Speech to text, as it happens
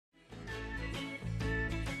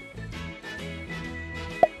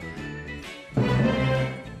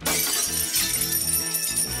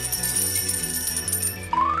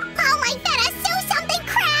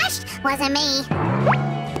wasn't me.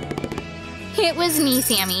 It was me,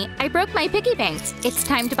 Sammy. I broke my piggy bank. It's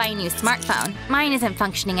time to buy a new smartphone. Mine isn't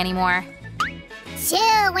functioning anymore. Sue,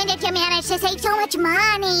 when did you manage to save so much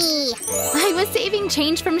money? I was saving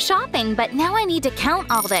change from shopping, but now I need to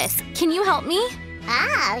count all this. Can you help me?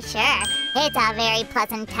 Oh, sure. It's a very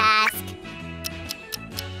pleasant task.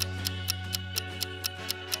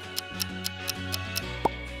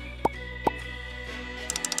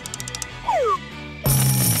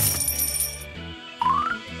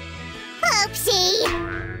 Oopsie!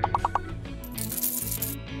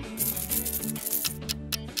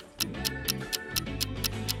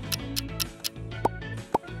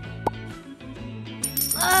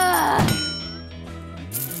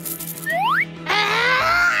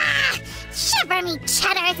 Shiver me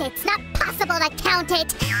cheddars, it's not possible to count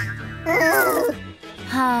it!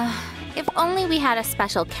 If only we had a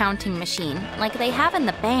special counting machine, like they have in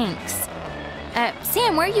the banks.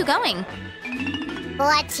 Sam, where are you going?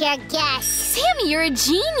 What's your guess? Sammy, you're a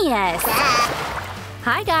genius!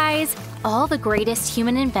 Hi, guys! All the greatest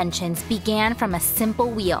human inventions began from a simple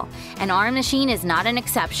wheel, and our machine is not an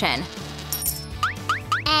exception.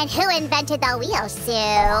 And who invented the wheel,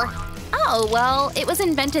 Sue? Oh, well, it was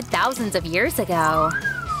invented thousands of years ago.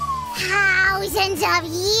 Thousands of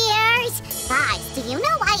years? Guys, do you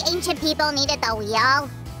know why ancient people needed the wheel?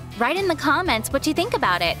 Write in the comments what you think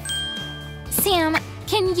about it. Sam,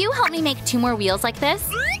 can you help me make 2 more wheels like this?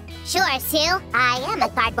 Sure, Sue. I am a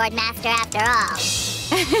cardboard master after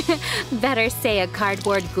all. Better say a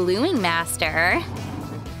cardboard gluing master.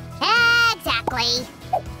 Exactly.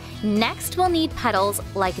 Next, we'll need pedals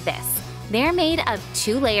like this. They're made of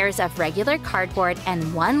 2 layers of regular cardboard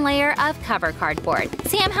and 1 layer of cover cardboard.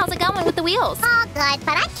 Sam, how's it going with the wheels? All good,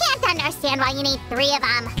 but I can't understand why you need 3 of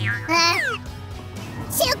them.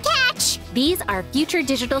 Sue, catch! These are future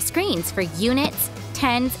digital screens for units,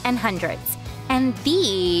 tens, and hundreds. And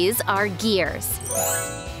these are gears.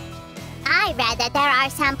 I read that there are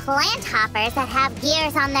some plant hoppers that have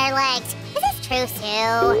gears on their legs. Is this true,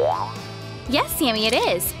 Sue? Yes, Sammy, it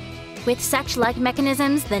is. With such leg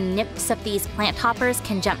mechanisms, the nips of these plant hoppers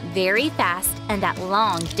can jump very fast and at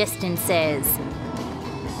long distances.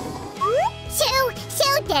 Sue,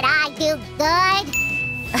 did I do good?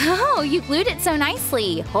 Oh, you glued it so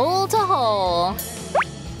nicely, hole to hole.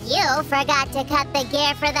 You forgot to cut the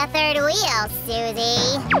gear for the 3rd wheel,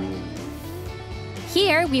 Susie.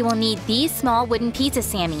 Here, we will need these small wooden pieces,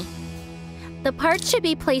 Sammy. The parts should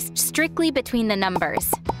be placed strictly between the numbers.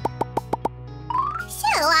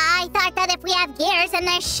 Sue, I thought that if we have gears, then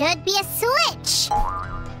there should be a switch.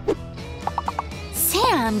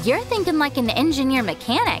 Sam, you're thinking like an engineer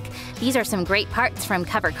mechanic. These are some great parts from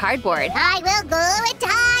cover cardboard. I will glue it,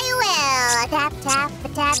 I will. Tap, tap,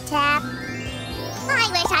 tap, tap. I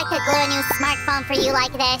wish I could glue a new smartphone for you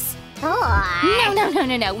like this.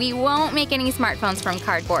 Or... No. We won't make any smartphones from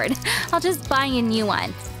cardboard. I'll just buy a new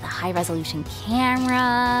one. A high-resolution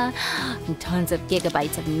camera, and tons of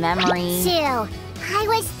gigabytes of memory. Sue, I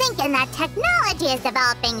was thinking that technology is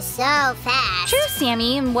developing so fast. True,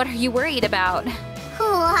 Sammy. And what are you worried about?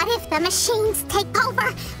 What if the machines take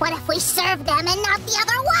over? What if we serve them and not the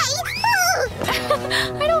other way?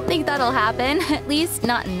 I don't think that'll happen. At least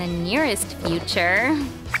not in the nearest future.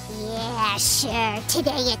 Yeah, sure.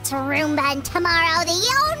 Today it's Roomba and tomorrow the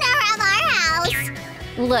owner of our house.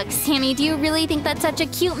 Look, Sammy, do you really think that such a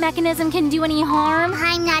cute mechanism can do any harm?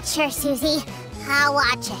 I'm not sure, Susie. I'll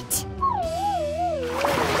watch it.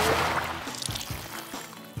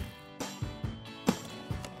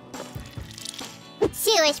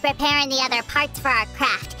 Sue is preparing the other parts for our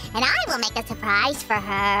craft, and I will make a surprise for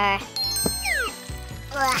her.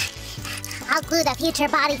 Ugh. I'll glue the future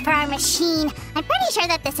body for our machine. I'm pretty sure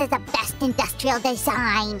that this is the best industrial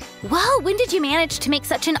design. Whoa, when did you manage to make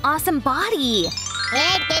such an awesome body?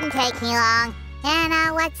 It didn't take me long.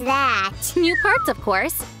 And what's that? New parts, of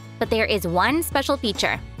course. But there is one special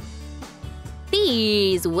feature.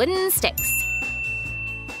 These wooden sticks.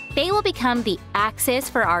 They will become the axis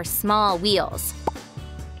for our small wheels.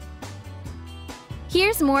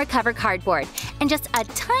 Here's more cover cardboard, and just a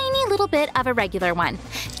tiny little bit of a regular one.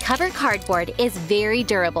 Cover cardboard is very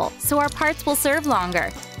durable, so our parts will serve longer.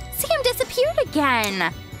 Sam disappeared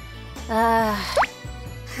again! I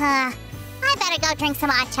better go drink some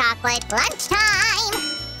hot chocolate. Lunchtime!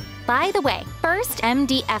 By the way, first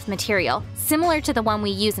MDF material, similar to the one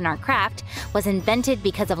we use in our craft, was invented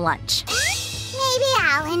because of lunch. Maybe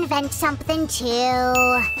I'll invent something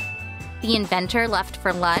too. The inventor left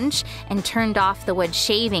for lunch and turned off the wood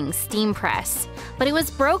shaving steam press. But it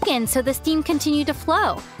was broken, so the steam continued to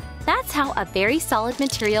flow. That's how a very solid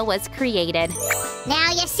material was created.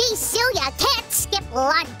 Now you see, Sue, you can't skip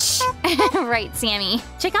lunch. Right, Sammy.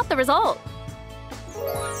 Check out the result.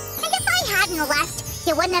 And if I hadn't left,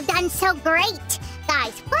 you wouldn't have done so great.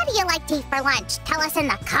 Guys, what do you like to eat for lunch? Tell us in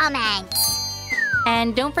the comments.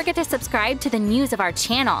 And don't forget to subscribe to the news of our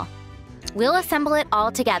channel. We'll assemble it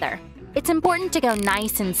all together. It's important to go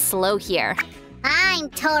nice and slow here. I'm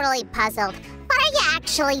totally puzzled. What are you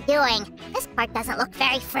actually doing? This part doesn't look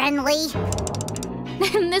very friendly.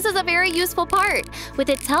 This is a very useful part. With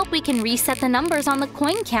its help, we can reset the numbers on the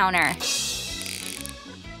coin counter.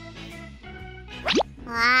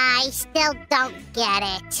 I still don't get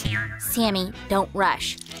it. Sammy, don't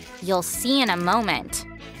rush. You'll see in a moment.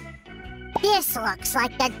 This looks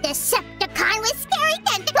like a Decepticon with scary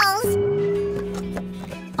tentacles.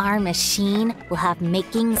 Our machine will have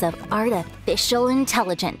makings of artificial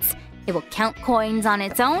intelligence. It will count coins on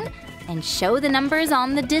its own and show the numbers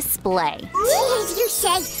on the display. Did you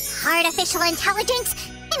say artificial intelligence?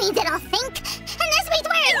 It means it'll think, and this means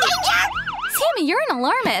we're in danger! Sammy, you're an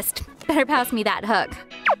alarmist. Better pass me that hook.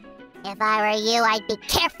 If I were you, I'd be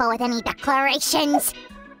careful with any declarations.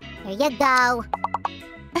 Here you go.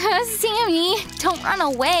 Sammy, don't run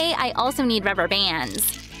away. I also need rubber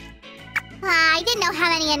bands. I didn't know how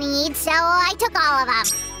many I need, so I took all of them.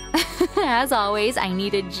 As always, I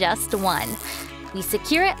needed just one. We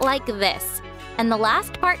secure it like this. And the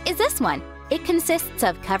last part is this one. It consists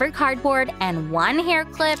of covered cardboard and one hair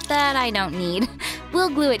clip that I don't need. We'll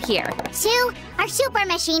glue it here. Sue, our super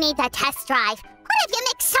machine needs a test drive. What if you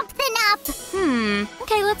mix something up?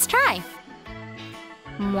 Okay, let's try.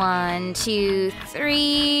 1, 2,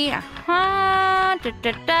 3,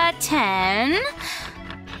 10.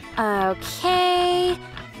 Okay,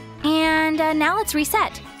 and now let's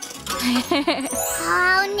reset.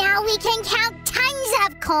 Oh, now we can count tons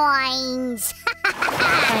of coins.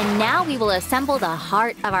 And now we will assemble the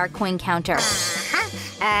heart of our coin counter. All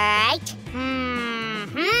right.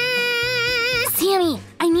 Sammy,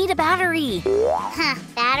 I need a battery.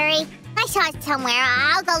 Battery? I saw it somewhere.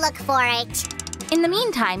 I'll go look for it. In the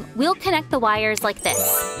meantime, we'll connect the wires like this.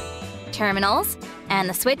 Terminals, and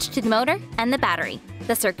the switch to the motor and the battery.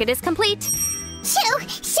 The circuit is complete. Sue,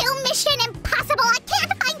 Mission Impossible! I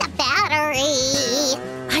can't find the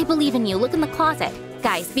battery! I believe in you. Look in the closet.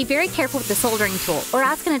 Guys, be very careful with the soldering tool or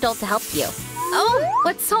ask an adult to help you. Oh,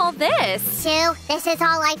 what's all this? Sue, this is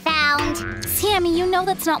all I found. Sammy, you know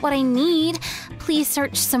that's not what I need. Please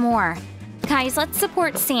search some more. Guys, let's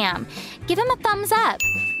support Sam. Give him a thumbs up.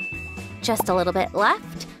 Just a little bit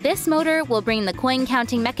left. This motor will bring the coin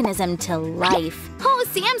counting mechanism to life. Oh,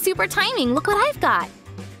 Sam, super timing. Look what I've got.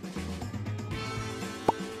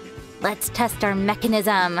 Let's test our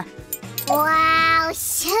mechanism. Wow,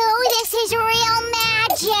 Sue, this is real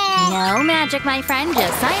magic! No magic, my friend,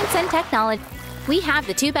 just science and technology. We have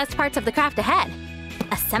the two best parts of the craft ahead.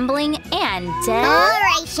 Assembling and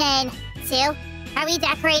decoration. Sue, are we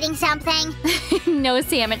decorating something? No,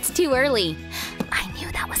 Sam, it's too early. I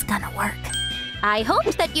knew that was gonna work. I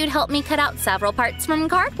hoped that you'd help me cut out several parts from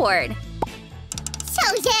cardboard.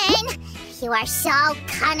 Susan, you are so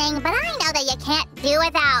cunning, but I know that you can't do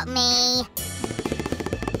without me.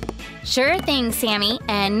 Sure thing, Sammy.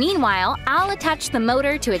 And meanwhile, I'll attach the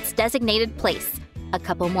motor to its designated place. A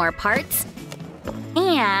couple more parts.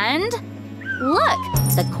 And look,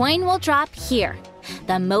 the coin will drop here.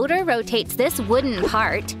 The motor rotates this wooden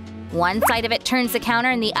part. One side of it turns the counter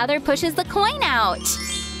and the other pushes the coin out.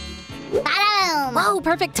 Ba-doom! Whoa,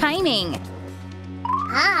 perfect timing.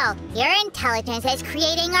 Oh, your intelligence is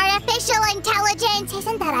creating artificial intelligence.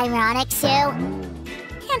 Isn't that ironic, Sue?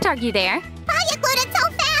 Can't argue there. Oh, you glued it so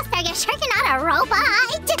fast. Are you sure you're not a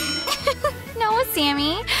robot? No,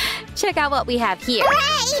 Sammy. Check out what we have here.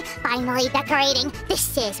 Hooray! Finally decorating.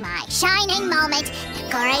 This is my shining moment.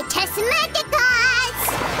 Decorate Tesmeticus!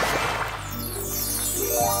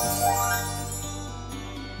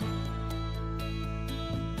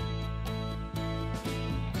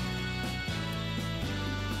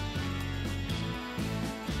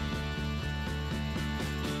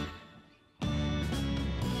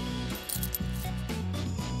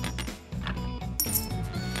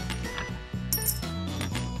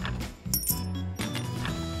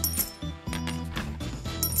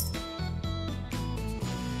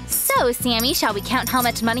 So, Sammy, shall we count how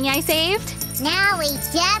much money I saved? Now we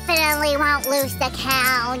definitely won't lose the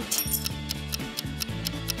count.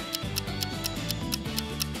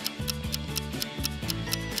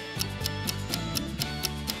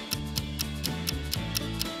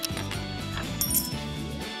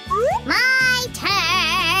 My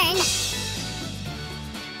turn!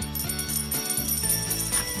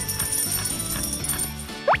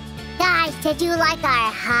 Did you like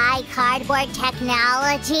our high cardboard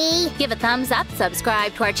technology? Give a thumbs up,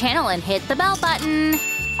 subscribe to our channel, and hit the bell button.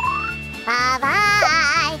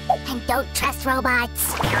 Bye-bye. And don't trust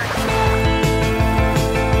robots.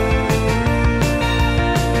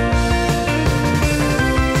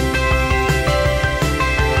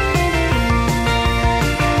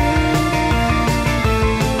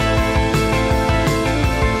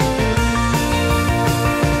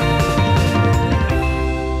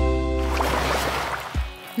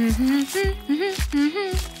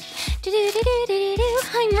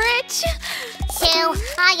 I'm rich. Sue,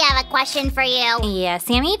 I have a question for you. Yeah,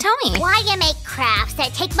 Sammy, tell me. Why you make crafts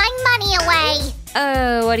that take my money away?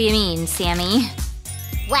 Oh, what do you mean, Sammy?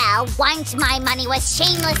 Well, once my money was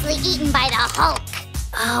shamelessly eaten by the Hulk.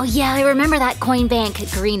 Oh, yeah, I remember that coin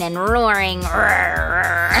bank, green and roaring.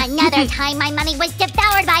 Another time my money was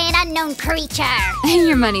devoured by an unknown creature.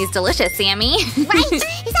 Your money's delicious, Sammy. Right? Is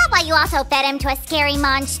that why you also fed him to a scary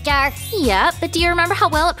monster? Yep, but do you remember how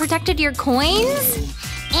well it protected your coins?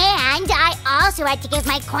 And I also had to give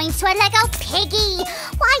my coins to a Lego piggy.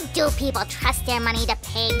 Why do people trust their money to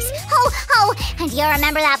pigs? Oh, and do you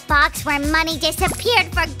remember that box where money disappeared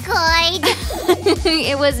for good?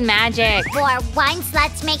 It was magic. For once,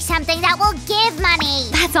 let's make something that will give money.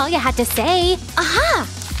 That's all you had to say. Aha!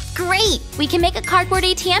 Great! We can make a cardboard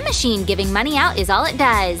ATM machine. Giving money out is all it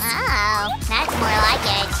does. Oh, that's more like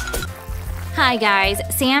it. Hi guys,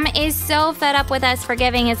 Sam is so fed up with us for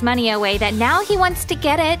giving his money away that now he wants to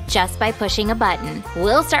get it just by pushing a button.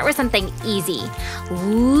 We'll start with something easy.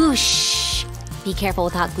 Whoosh! Be careful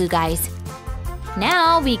with hot glue, guys.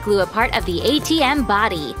 Now we glue a part of the ATM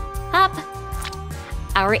body. Up.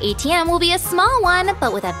 Our ATM will be a small one,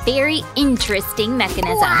 but with a very interesting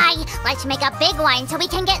mechanism. Why? Let's make a big one so we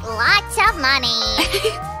can get lots of money.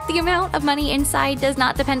 The amount of money inside does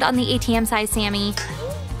not depend on the ATM size, Sammy.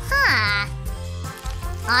 Huh.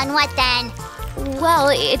 On what then? Well,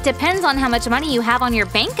 it depends on how much money you have on your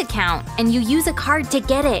bank account, and you use a card to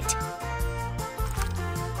get it.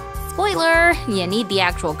 Spoiler, you need the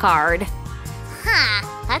actual card.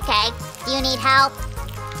 Huh. Okay. Do you need help?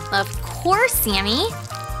 Of course, Sammy.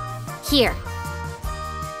 Here.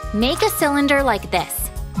 Make a cylinder like this.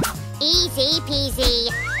 Easy peasy.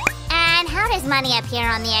 And how does money appear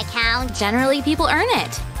on the account? Generally, people earn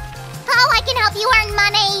it. Oh, I can help you earn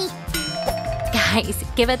money! Guys,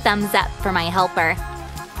 give a thumbs up for my helper.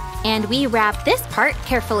 And we wrap this part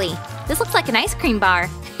carefully. This looks like an ice cream bar.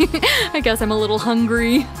 I guess I'm a little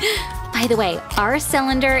hungry. By the way, our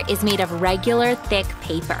cylinder is made of regular thick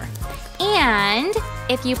paper. And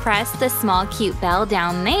if you press the small cute bell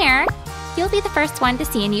down there, you'll be the first one to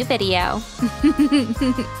see a new video.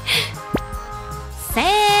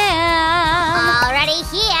 Sam! Already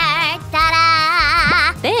here!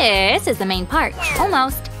 Ta-da! This is the main part.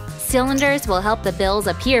 Almost. Cylinders will help the bills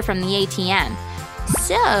appear from the ATM.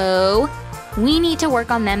 So, we need to work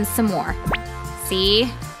on them some more. See?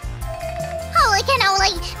 Holy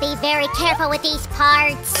cannoli! Be very careful with these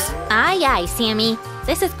parts. Aye, aye, Sammy.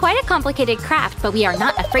 This is quite a complicated craft, but we are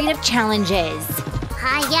not afraid of challenges.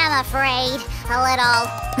 I am afraid. A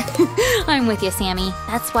little. I'm with you, Sammy.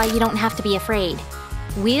 That's why you don't have to be afraid.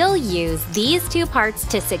 We'll use these two parts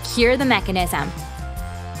to secure the mechanism.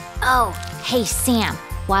 Oh, hey, Sam.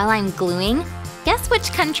 While I'm gluing, guess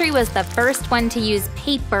which country was the first one to use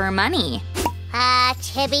paper money?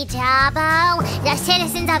 Tibby-Dabo. The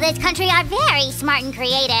citizens of this country are very smart and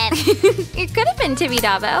creative. It could have been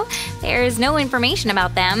Tibby-Dabo. There's no information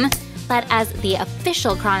about them. But as the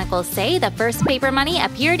official chronicles say, the first paper money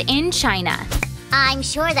appeared in China. I'm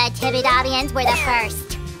sure the Tibby-Dabians were the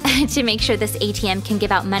first. To make sure this ATM can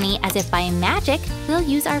give out money as if by magic, we'll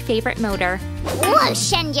use our favorite motor.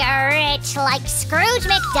 Whoosh, and you're rich like Scrooge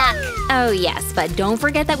McDuck. Oh yes, but don't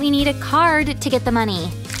forget that we need a card to get the money.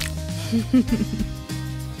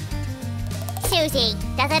 Susie,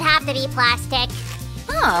 does it have to be plastic?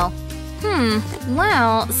 Oh,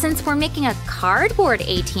 well, since we're making a cardboard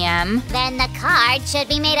ATM… Then the card should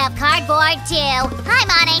be made of cardboard too. I'm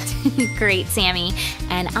on it. Great, Sammy.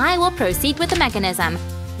 And I will proceed with the mechanism.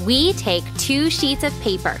 We take 2 sheets of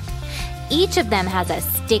paper. Each of them has a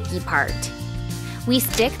sticky part. We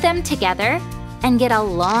stick them together and get a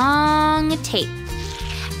long tape.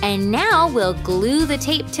 And now we'll glue the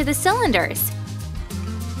tape to the cylinders.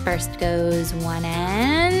 First goes one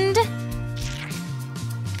end.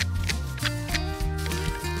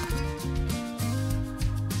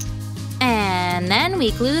 And then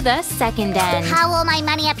we glue the second end. How will my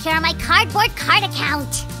money appear on my cardboard card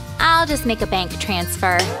account? I'll just make a bank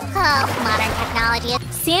transfer. Oh, modern technology.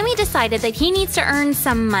 Sammy decided that he needs to earn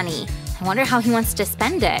some money. I wonder how he wants to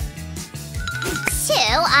spend it. Sue,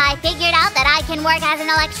 I figured out that I can work as an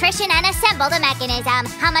electrician and assemble the mechanism.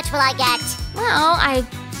 How much will I get? Well, I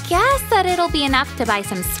guess that it'll be enough to buy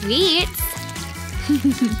some sweets.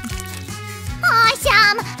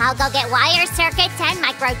 Awesome! I'll go get wire circuits and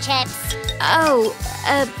microchips. Oh,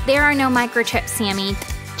 there are no microchips, Sammy.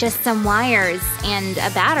 Just some wires and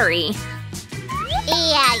a battery.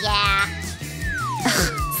 Yeah.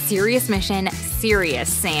 Serious mission, serious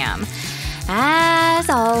Sam.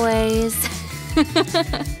 As always.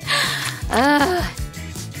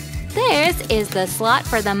 This is the slot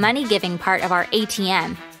for the money-giving part of our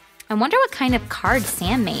ATM. I wonder what kind of card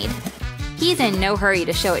Sam made. He's in no hurry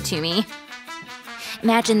to show it to me.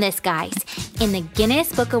 Imagine this, guys. In the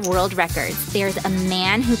Guinness Book of World Records, there's a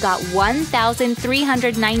man who got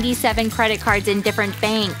 1,397 credit cards in different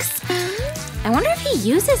banks. I wonder if he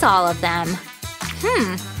uses all of them.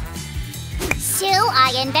 Sue,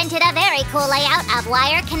 I invented a very cool layout of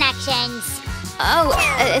wire connections. Oh,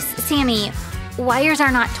 Sammy, wires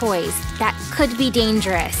are not toys. That could be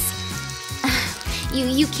dangerous.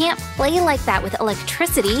 You can't play like that with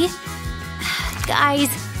electricity. Guys,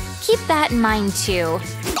 keep that in mind too.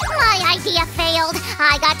 My idea failed.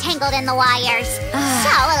 I got tangled in the wires. So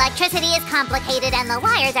electricity is complicated and the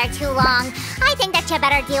wires are too long. I think that you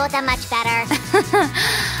better deal with them much better.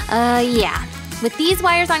 Yeah. With these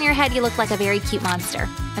wires on your head, you look like a very cute monster.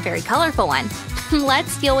 A very colorful one.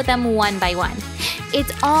 Let's deal with them one by one.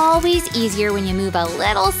 It's always easier when you move a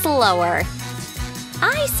little slower.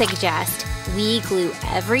 I suggest we glue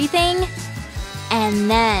everything and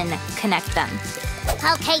then connect them.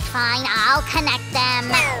 Okay, fine. I'll connect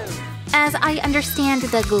them. As I understand,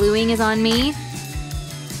 the gluing is on me.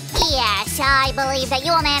 Yes, I believe that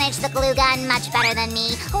you will manage the glue gun much better than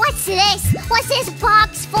me. What's this? What's this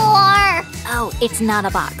box for? Oh, it's not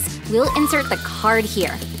a box. We'll insert the card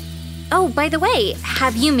here. Oh, by the way,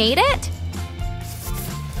 have you made it?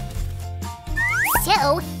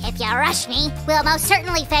 Sue, if you rush me, we'll most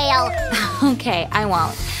certainly fail. Okay, I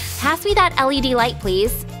won't. Pass me that LED light,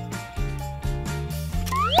 please.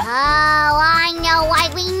 Oh, I know why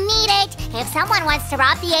we need it. If someone wants to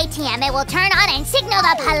rob the ATM, it will turn on and signal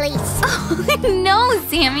the police. Oh, no,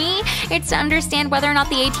 Sammy. It's to understand whether or not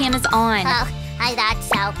the ATM is on. Oh, I thought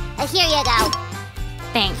so. Here you go.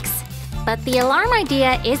 Thanks. But the alarm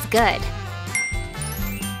idea is good.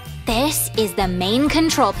 This is the main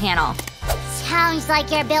control panel. Sounds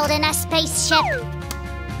like you're building a spaceship.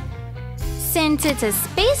 Since it's a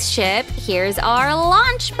spaceship, here's our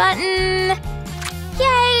launch button.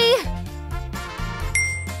 Yay!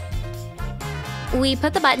 We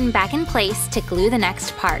put the button back in place to glue the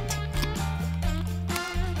next part.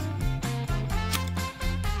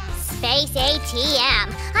 Space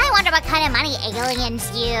ATM. I wonder what kind of money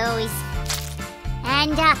aliens use.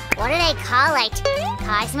 And what do they call it?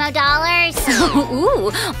 Cosmo dollars?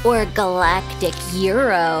 Ooh, or galactic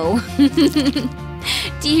euro.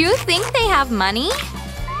 Do you think they have money?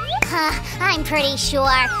 I'm pretty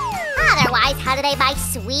sure. Otherwise, how do they buy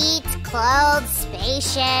sweets, clothes,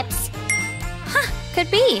 spaceships? Could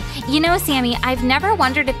be. You know, Sammy, I've never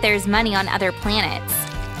wondered if there's money on other planets.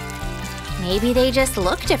 Maybe they just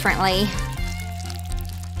look differently.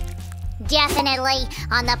 Definitely.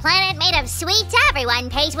 On the planet made of sweets, everyone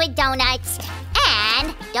pays with donuts.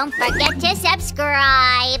 And don't forget to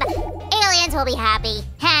subscribe. Aliens will be happy,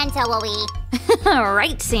 and so will we. All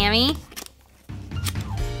right, Sammy.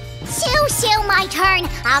 Sue, my turn.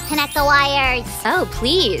 I'll connect the wires. Oh,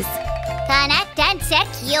 please. Connect and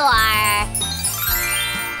secure.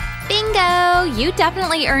 Bingo! You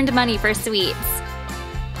definitely earned money for sweets.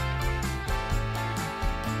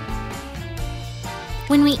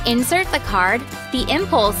 When we insert the card, the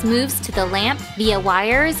impulse moves to the lamp via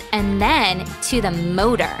wires and then to the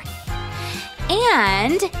motor.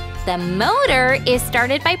 And the motor is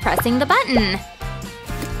started by pressing the button.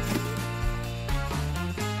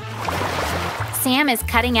 Sam is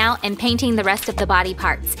cutting out and painting the rest of the body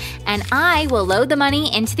parts, and I will load the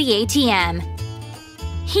money into the ATM.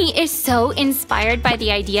 He is so inspired by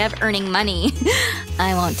the idea of earning money.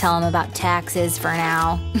 I won't tell him about taxes for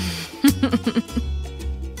now.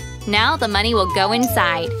 Now the money will go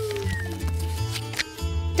inside.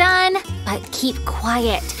 Done, but keep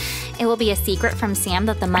quiet. It will be a secret from Sam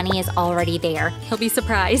that the money is already there. He'll be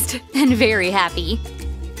surprised and very happy.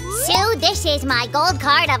 Sue, this is my gold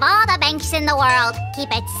card of all the banks in the world.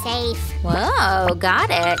 Keep it safe. Whoa,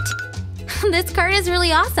 got it. This card is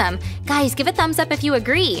really awesome. Guys, give a thumbs up if you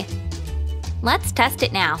agree. Let's test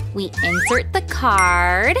it now. We insert the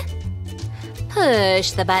card,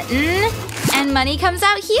 push the button, and money comes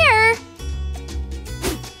out here.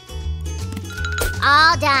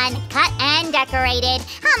 All done. Cut and decorated.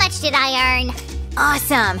 How much did I earn?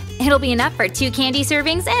 Awesome! It'll be enough for 2 candy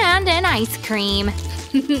servings and an ice cream.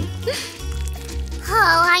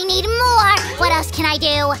 Oh, I need more! What else can I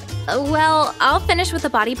do? Well, I'll finish with the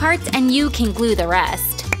body parts and you can glue the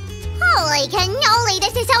rest. Holy cannoli,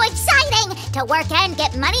 this is so exciting! To work and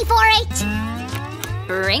get money for it!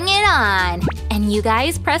 Bring it on! And you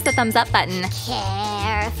guys press the thumbs up button.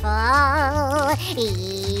 Careful,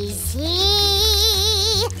 easy.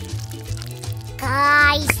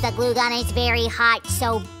 Guys, the glue gun is very hot,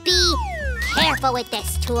 so be careful with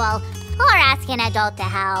this tool. Or ask an adult to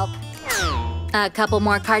help. A couple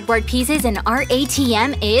more cardboard pieces and our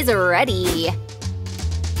ATM is ready.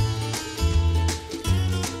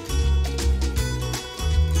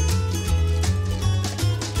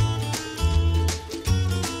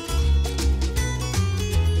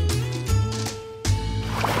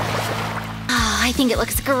 I think it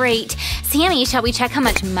looks great. Sammy, shall we check how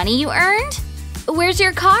much money you earned? Where's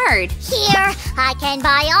your card? Here, I can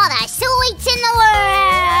buy all the sweets in the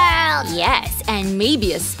world! Yes, and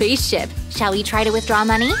maybe a spaceship. Shall we try to withdraw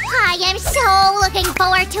money? I am so looking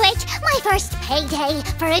forward to it! My first payday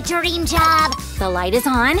for a dream job! The light is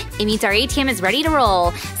on. It means our ATM is ready to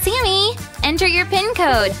roll. Sammy, enter your PIN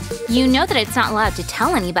code. You know that it's not allowed to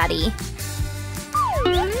tell anybody.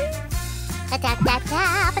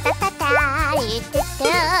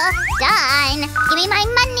 Done! Give me my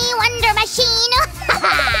money, Wonder Machine!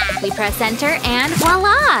 We press enter and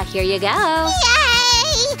voila! Here you go.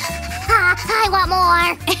 Yay! I want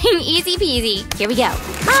more! Easy peasy. Here we go.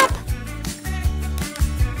 Up!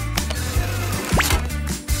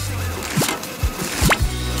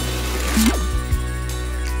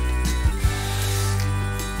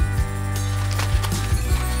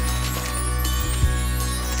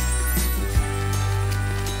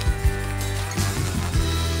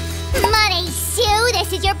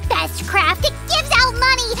 This is your best craft. It gives out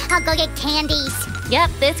money. I'll go get candies. Yep,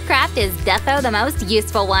 this craft is defo the most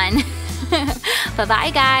useful one.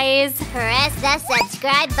 Bye-bye, guys. Press the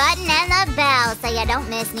subscribe button and the bell so you don't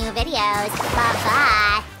miss new videos.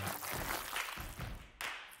 Bye-bye.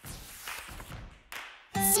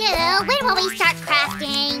 So, when will we start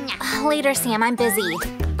crafting? Later, Sam. I'm busy.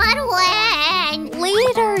 But when?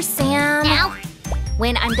 Later, Sam. Now?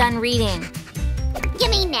 When I'm done reading. Give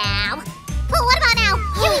me now. Well, what about now?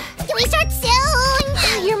 Can we start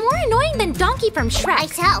soon? You're more annoying than Donkey from Shrek. I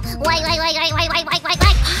tell. Wait.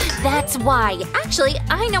 That's why. Actually,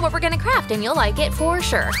 I know what we're gonna craft and you'll like it for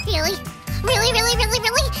sure. Really? Really?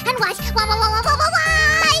 And what?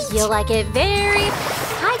 Why? You'll like it very…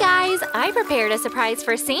 Hi, guys. I prepared a surprise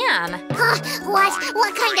for Sam. What?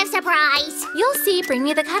 What kind of surprise? You'll see. Bring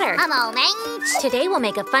me the cutter. A moment. Today we'll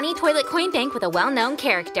make a funny toilet coin bank with a well-known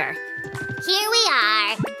character. Here we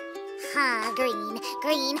are. Green.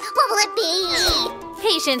 What will it be?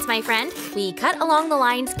 Patience, my friend. We cut along the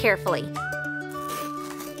lines carefully.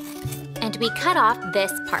 And we cut off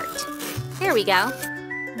this part. There we go.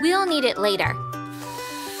 We'll need it later.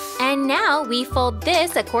 And now we fold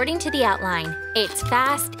this according to the outline. It's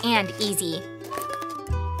fast and easy.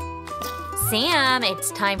 Sam,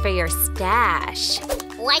 it's time for your stash.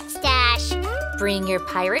 What stash? Bring your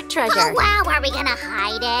pirate treasure. Oh, wow. Are we gonna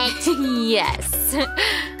hide it? Yes.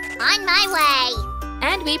 On my way.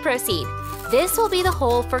 And we proceed. This will be the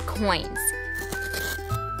hole for coins.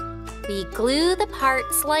 We glue the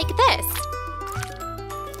parts like this.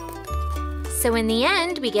 So in the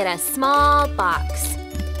end, we get a small box.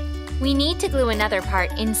 We need to glue another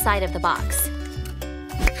part inside of the box.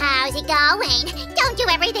 How's it going? Don't do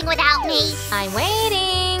everything without me. I'm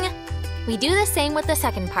waiting. We do the same with the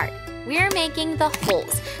second part. We're making the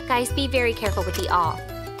holes. Guys, be very careful with the awl.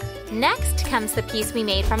 Next comes the piece we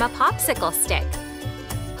made from a popsicle stick.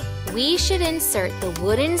 We should insert the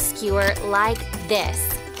wooden skewer like this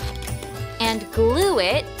and glue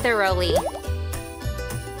it thoroughly.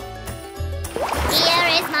 Here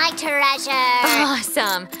is my treasure.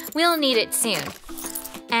 Awesome! We'll need it soon.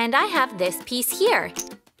 And I have this piece here.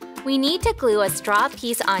 We need to glue a straw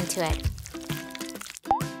piece onto it.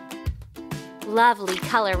 Lovely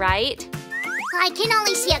color, right? I can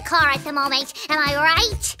only see a car at the moment. Am I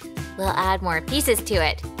right? We'll add more pieces to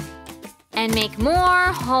it. And make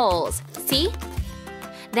more holes. See?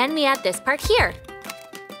 Then we add this part here.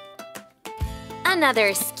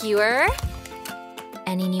 Another skewer.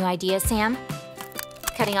 Any new ideas, Sam?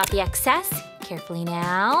 Cutting off the excess. Carefully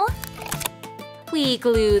now. We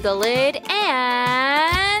glue the lid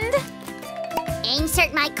and…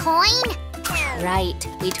 Insert my coin? Right.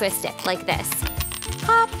 We twist it like this.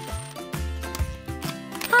 Hop.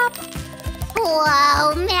 Hop.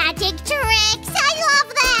 Whoa, magic tricks! I love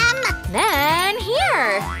them! Then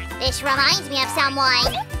here. This reminds me of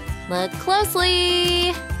someone. Look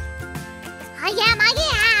closely. I am.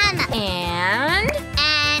 And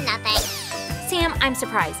Nothing. Sam, I'm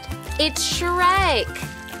surprised. It's Shrek.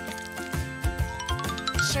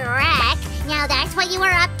 Shrek? Now that's what you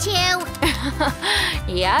were up to?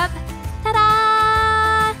 Yep.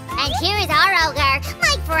 Ta-da! And here's our ogre,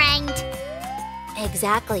 my friend.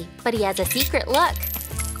 Exactly, but he has a secret look.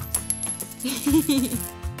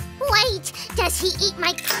 Wait, does he eat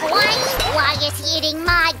my coins? Why is he eating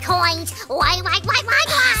my coins? Why?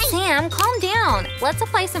 Sam, calm down. Let's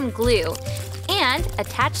apply some glue and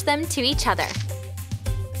attach them to each other.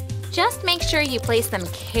 Just make sure you place them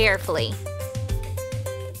carefully.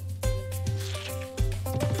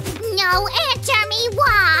 No, answer me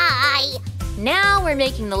why? Now we're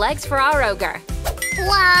making the legs for our ogre.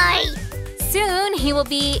 Why? Soon he will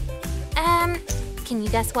be… can you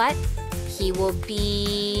guess what? He will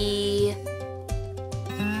be…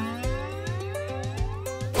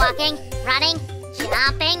 Walking, running,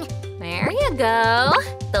 jumping. There you go.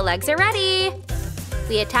 The legs are ready.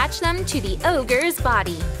 We attach them to the ogre's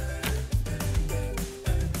body.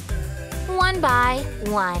 One by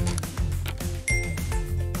one.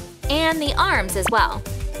 And the arms as well.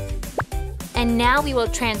 And now we will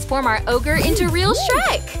transform our ogre into real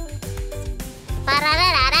Shrek.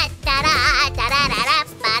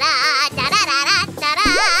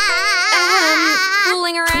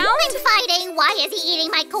 Fooling around? I'm fighting. Why is he eating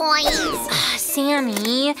my coins?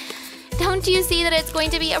 Sammy, don't you see that it's going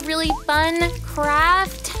to be a really fun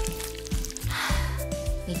craft?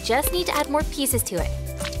 We just need to add more pieces to it.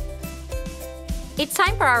 It's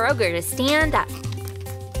time for our ogre to stand up.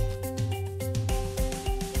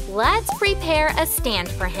 Let's prepare a stand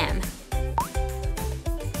for him.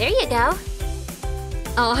 There you go.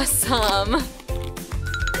 Awesome.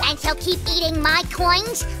 And he'll keep eating my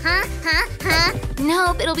coins? Huh?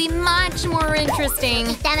 Nope, it'll be much more interesting.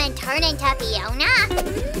 Eat them and turn into Fiona?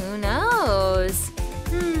 Who knows?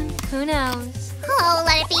 Who knows? Oh,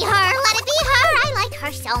 let it be her! Let it be her! I like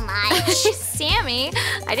her so much. Sammy,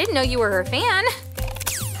 I didn't know you were her fan.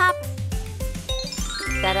 Hop.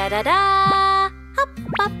 Da-da-da-da. Hop,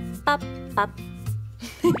 hop, hop, hop.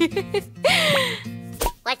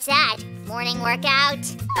 What's that? Morning workout?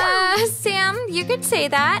 Sam, you could say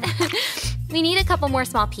that. We need a couple more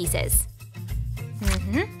small pieces.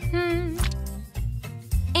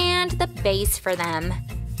 And the base for them.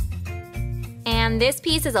 And this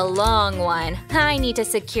piece is a long one. I need to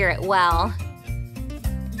secure it well.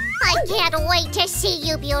 I can't wait to see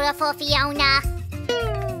you, beautiful Fiona.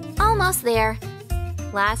 Almost there.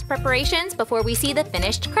 Last preparations before we see the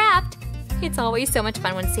finished craft. It's always so much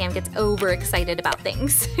fun when Sam gets overexcited about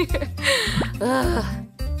things. Ugh.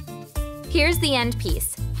 Here's the end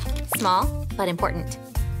piece. Small, but important.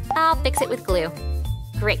 I'll fix it with glue.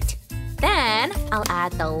 Great. Then I'll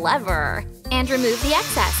add the lever and remove the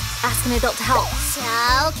excess. Ask an adult to help. So,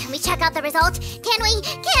 can we check out the results? Can we?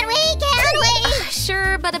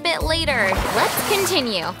 Sure, but a bit later. Let's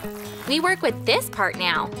continue. We work with this part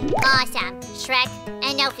now. Awesome. Shrek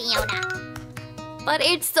and no Fiona. But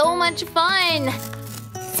it's so much fun!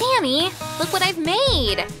 Sammy, look what I've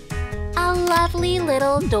made! A lovely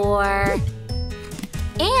little door.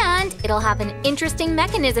 And it'll have an interesting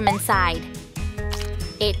mechanism inside.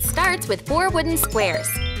 It starts with 4 wooden squares.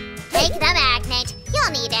 Take the magnet.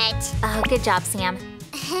 You'll need it. Oh, good job, Sam.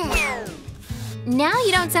 Now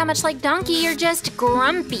you don't sound much like Donkey, you're just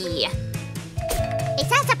grumpy. Is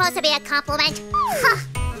that supposed to be a compliment? Huh.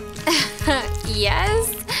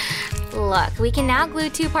 Yes? Look, we can now glue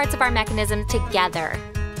 2 parts of our mechanism together.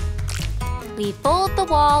 We fold the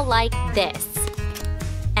wall like this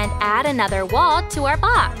and add another wall to our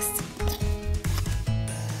box.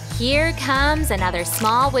 Here comes another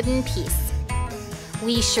small wooden piece.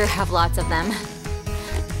 We sure have lots of them.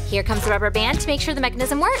 Here comes the rubber band to make sure the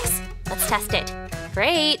mechanism works. Let's test it.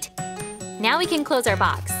 Great! Now we can close our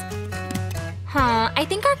box. I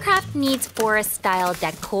think our craft needs forest-style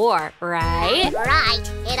decor, right? Right.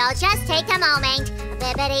 It'll just take a moment.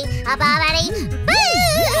 Bibbidi-a-bobbidi.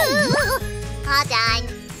 Boo! All done.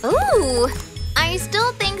 Ooh! I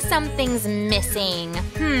still think something's missing.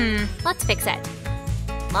 Let's fix it.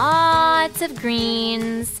 Lots of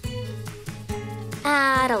greens.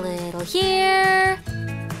 Add a little here.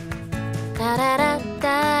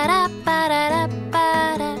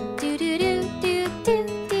 Da-da-da-da-da-ba-da-da-ba-da.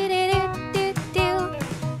 Do-do-do-do-do-do-do-do-do.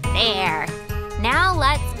 There. Now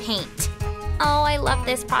let's paint. Oh, I love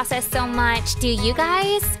this process so much. Do you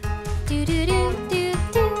guys?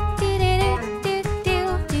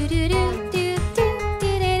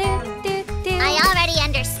 I already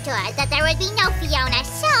understood that there would be no Fiona,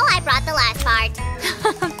 so I brought the last part.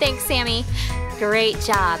 Thanks, Sammy. Great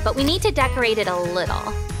job, but we need to decorate it a little.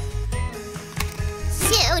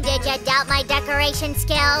 Sue, did you doubt my decoration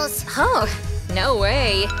skills? Oh, no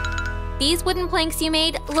way. These wooden planks you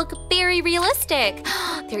made look very realistic.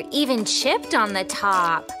 They're even chipped on the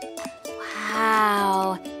top.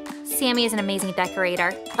 Wow. Sammy is an amazing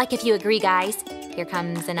decorator. Like if you agree, guys. Here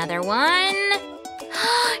comes another one.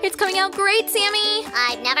 It's coming out great, Sammy.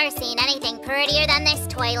 I've never seen anything prettier than this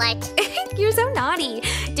toilet. You're so naughty.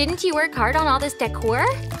 Didn't you work hard on all this decor?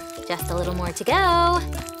 Just a little more to go.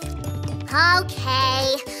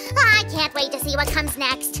 Okay. I can't wait to see what comes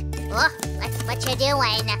next. Oh, what you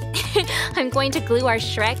doing? I'm going to glue our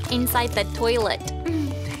Shrek inside the toilet.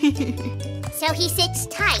 So he sits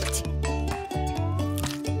tight.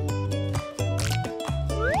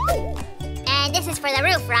 And this is for the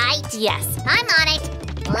roof, right? Yes. I'm on it.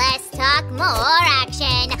 Let's talk more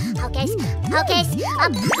action. Hocus, hocus,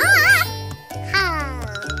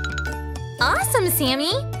 Awesome,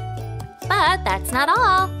 Sammy. But that's not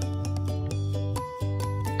all.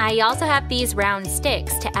 I also have these round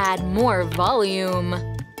sticks to add more volume.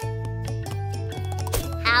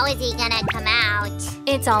 How is he gonna come out?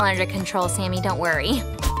 It's all under control, Sammy, don't worry.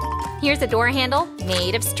 Here's a door handle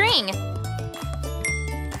made of string.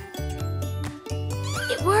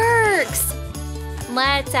 It works!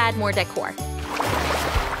 Let's add more decor.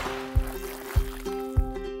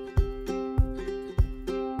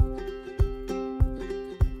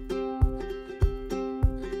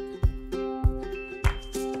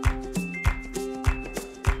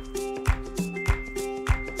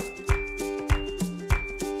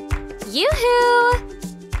 Yoo-hoo!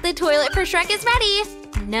 The toilet for Shrek is ready.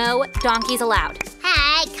 No donkeys allowed.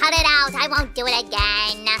 Hey, cut it out. I won't do it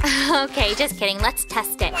again. Okay, just kidding. Let's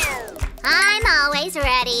test it. I'm always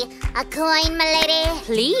ready. A coin, milady?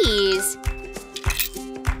 Please.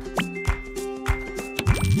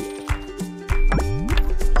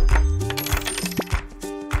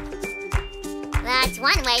 That's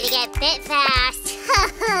one way to get fit fast.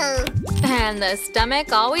 And the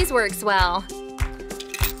stomach always works well.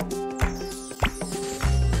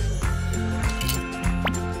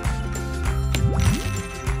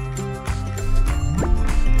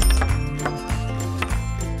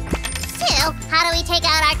 How do we take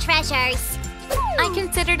out our treasures? I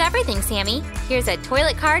considered everything, Sammy. Here's a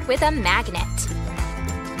toilet card with a magnet.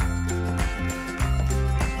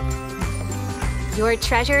 Your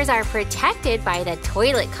treasures are protected by the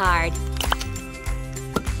toilet card.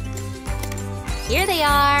 Here they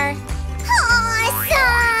are.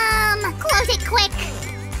 Awesome! Close it quick.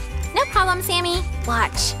 No problem, Sammy.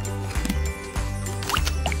 Watch.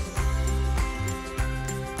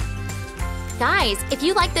 Guys, if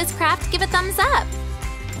you like this craft, give a thumbs up.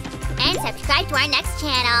 And subscribe to our next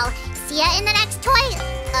channel. See ya in the next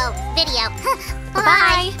video.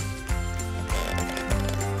 Bye-bye.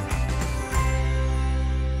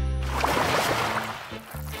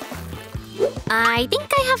 I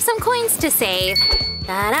think I have some coins to save.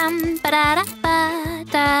 Da-dum,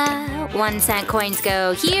 ba-da-da-ba-da. 1 cent coins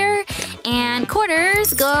go here, and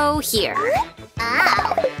quarters go here.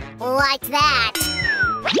 Oh, what's that?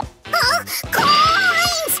 Oh,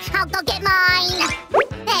 coins! I'll go get mine.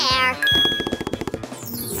 There.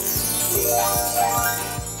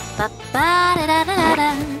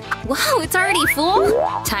 Ba-ba-da-da-da-da. Whoa, it's already full?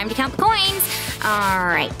 Time to count the coins. All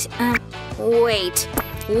right. Wait.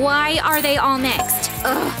 Why are they all mixed?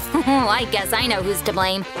 Ugh. I guess I know who's to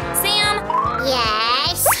blame. Sam?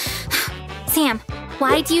 Yes? Sam,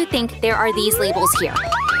 why do you think there are these labels here?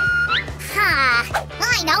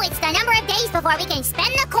 I know, it's the number of days before we can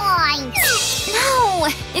spend the coins. No,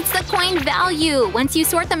 it's the coin value. Once you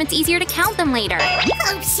sort them, it's easier to count them later.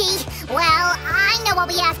 Oopsie. Well, I know what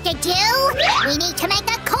we have to do. We need to make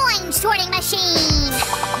a coin sorting machine.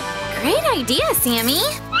 Great idea, Sammy.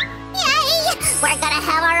 Yay! We're gonna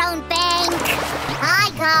have our own bank.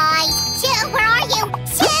 Hi, guys. Sue, where are you?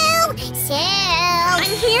 Sue! Sue! I'm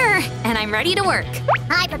here, and I'm ready to work.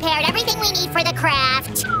 I prepared everything we need for the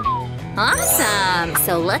craft. Awesome!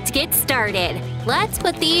 So let's get started. Let's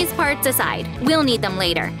put these parts aside. We'll need them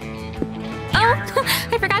later. Oh,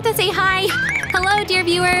 I forgot to say hi. Hello, dear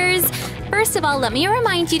viewers. First of all, let me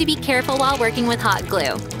remind you to be careful while working with hot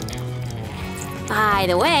glue. By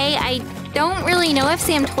the way, I don't really know if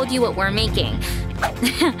Sam told you what we're making.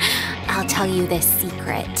 I'll tell you this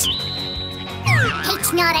secret.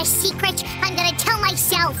 It's not a secret. I'm gonna tell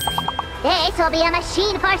myself. This will be a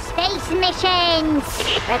machine for space missions.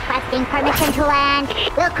 Requesting permission to land.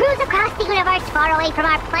 We'll cruise across the universe far away from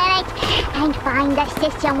our planet and find a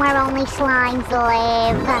system where only slimes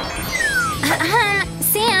live.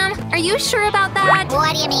 Sam, are you sure about that?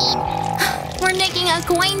 What do you mean? We're making a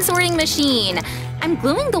coin sorting machine! I'm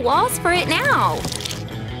gluing the walls for it now!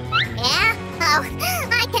 Yeah? Oh,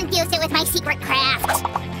 I confused it with my secret craft.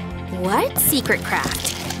 What secret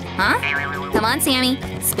craft? Huh? Come on, Sammy.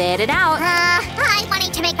 Spit it out. I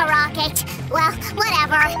wanted to make a rocket. Well,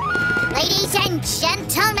 whatever. Ladies and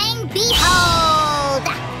gentlemen, behold!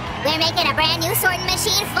 We're making a brand new sorting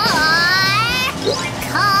machine for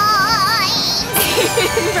coins!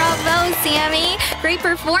 Bravo, Sammy! Great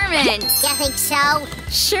performance! You think so?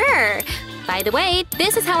 Sure! By the way,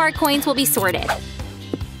 this is how our coins will be sorted.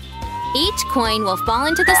 Each coin will fall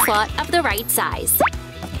into the slot of the right size.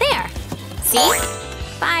 There! See?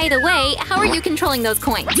 By the way, how are you controlling those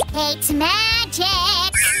coins? It's magic!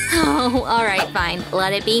 Oh, alright, fine.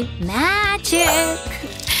 Let it be magic!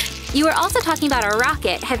 You were also talking about a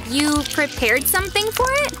rocket. Have you prepared something for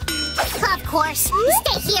it? Of course.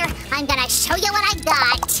 Stay here. I'm gonna show you what I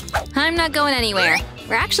got. I'm not going anywhere.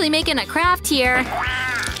 We're actually making a craft here.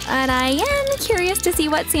 But I am curious to see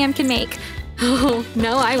what Sam can make. Oh,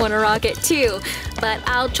 no, I want a rocket too. But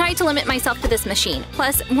I'll try to limit myself to this machine.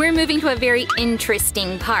 Plus, we're moving to a very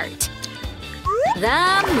interesting part.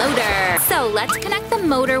 The motor. So let's connect the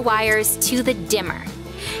motor wires to the dimmer.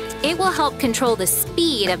 It will help control the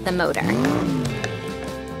speed of the motor.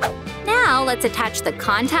 Now let's attach the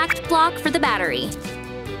contact block for the battery.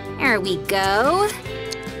 There we go.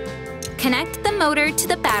 Connect the motor to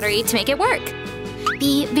the battery to make it work.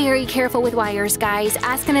 Be very careful with wires, guys.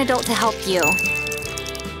 Ask an adult to help you.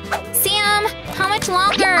 Sam, how much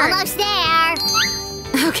longer? Almost there.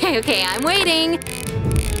 Okay, I'm waiting.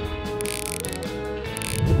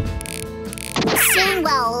 Soon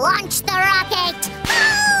we'll launch the rocket.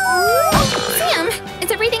 Sam,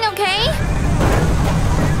 is everything okay?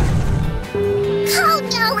 Oh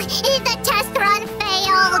no! The test run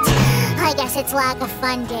failed! I guess it's lack of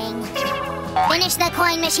funding. Finish the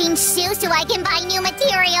coin machine, Sue, so I can buy new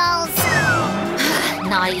materials!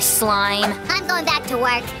 Naughty slime. I'm going back to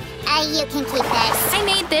work. You can keep this. I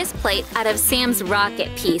made this plate out of Sam's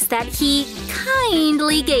rocket piece that he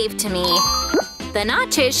kindly gave to me. The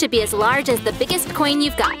notches should be as large as the biggest coin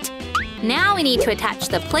you've got. Now we need to attach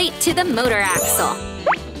the plate to the motor axle.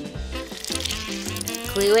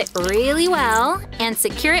 Glue it really well and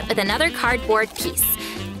secure it with another cardboard piece.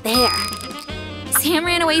 There. Sam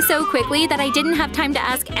ran away so quickly that I didn't have time to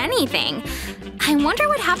ask anything. I wonder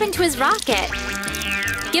what happened to his rocket.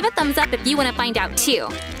 Give a thumbs up if you want to find out too.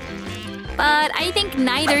 But I think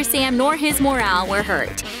neither Sam nor his morale were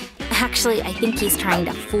hurt. Actually, I think he's trying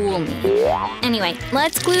to fool me. Anyway,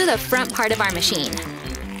 let's glue the front part of our machine.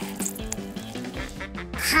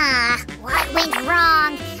 What went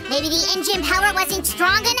wrong? Maybe the engine power wasn't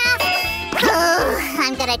strong enough?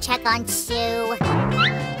 I'm gonna check on Sue.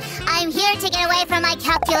 I'm here to get away from my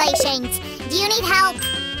calculations. Do you need help?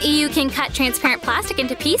 You can cut transparent plastic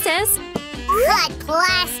into pieces. Cut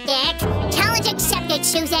plastic? Challenge accepted,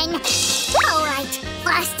 Susan. All right,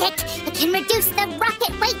 plastic. It can reduce the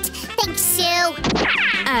rocket weight. Thanks, Sue.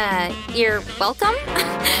 You're welcome?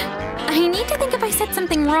 I need to think if I said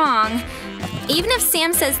something wrong. Even if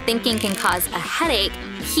Sam says thinking can cause a headache,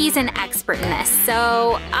 he's an expert in this,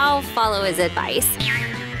 so I'll follow his advice.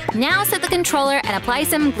 Now set the controller and apply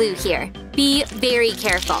some glue here. Be very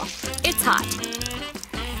careful. It's hot.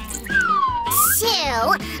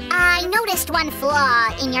 Sue, I noticed one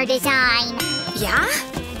flaw in your design. Yeah?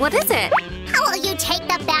 What is it? How will you take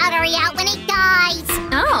the battery out when it dies?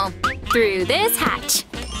 Oh, through this hatch.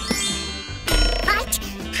 What?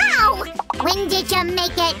 How? When did you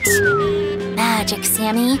make it? Magic,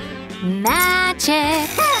 Sammy. Magic.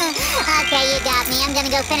 Okay, you got me. I'm gonna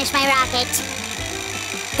go finish my rocket.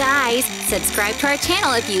 Guys, subscribe to our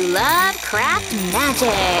channel if you love craft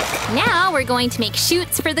magic. Now we're going to make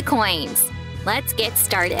chutes for the coins. Let's get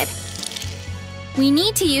started. We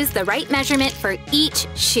need to use the right measurement for each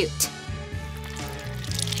chute.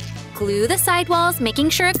 Glue the sidewalls, making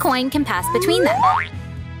sure a coin can pass between them.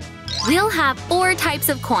 We'll have 4 types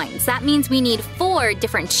of coins. That means we need 4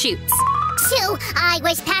 different chutes. Sue, I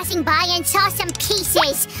was passing by and saw some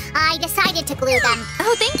pieces. I decided to glue them.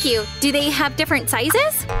 Oh, thank you. Do they have different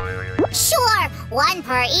sizes? Sure, 1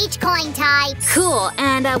 per each coin type. Cool.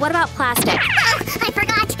 And what about plastic? Oh, I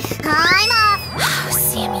forgot. I'm off. Oh,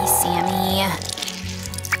 Sammy.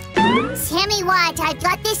 Sammy, what? I've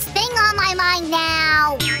got this thing on my mind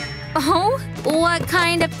now. Oh? What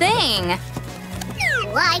kind of thing?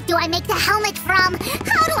 What do I make the helmet from?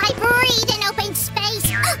 How do I breathe in open space?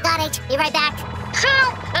 Got it. Be right back. Sue,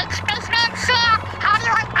 it's Spaceman Sam. How do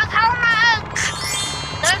you like my helmet?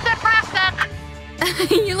 There's your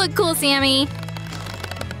plastic. You look cool, Sammy.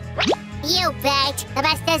 You bet. The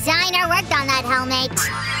best designer worked on that helmet.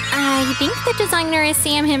 I think the designer is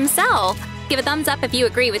Sam himself. Give a thumbs up if you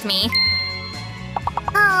agree with me.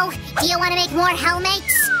 Oh, do you want to make more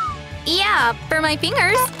helmets? Yeah, for my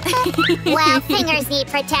fingers. Well, fingers need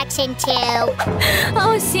protection too.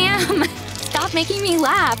 Oh, Sam, stop making me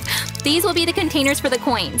laugh. These will be the containers for the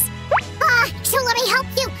coins. So let me help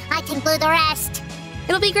you. I can glue the rest.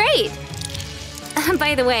 It'll be great.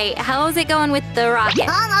 By the way, how's it going with the rocket?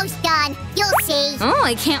 Almost done. You'll see. Oh,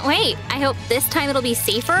 I can't wait. I hope this time it'll be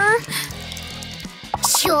safer.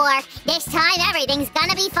 Sure. This time everything's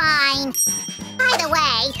gonna be fine. By the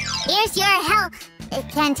way, here's your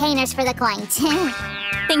containers for the coins.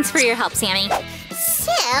 Thanks for your help, Sammy.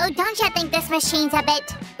 So, don't you think this machine's a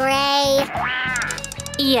bit gray?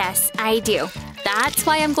 Yes, I do. That's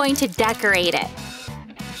why I'm going to decorate it.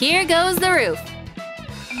 Here goes the roof.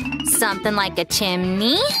 Something like a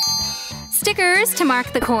chimney. Stickers to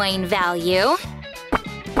mark the coin value.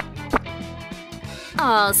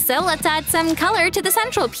 Also, let's add some color to the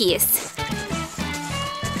central piece.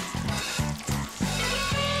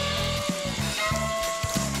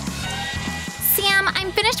 Sam,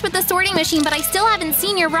 I'm finished with the sorting machine, but I still haven't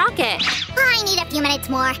seen your rocket. I need a few minutes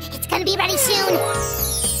more. It's gonna be ready soon.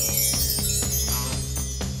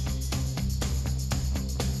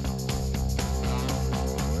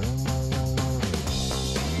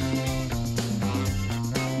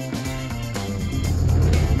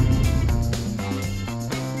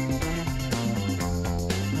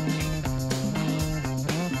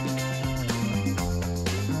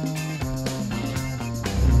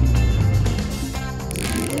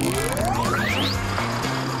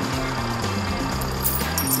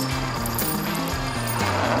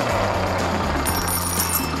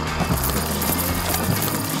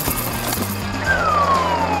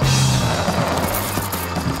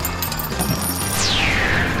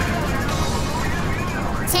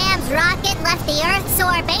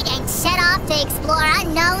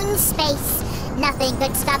 Nothing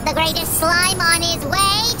could stop the greatest slime on his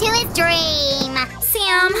way to his dream!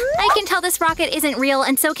 Sam, I can tell this rocket isn't real,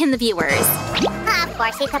 and so can the viewers. Of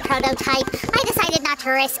course, it's a prototype. I decided not to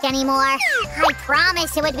risk anymore. I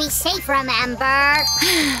promised it would be safe, remember?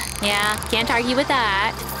 Yeah, can't argue with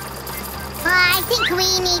that. I think we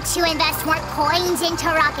need to invest more coins into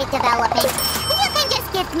rocket development. You can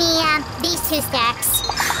just give me, these 2 stacks.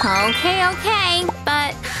 Okay,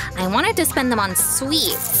 but I wanted to spend them on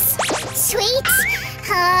sweets. Sweets?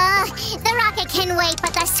 The rocket can wait,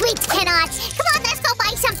 but the sweets cannot. Come on, let's go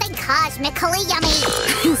buy something cosmically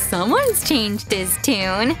yummy. Someone's changed his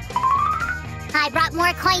tune. I brought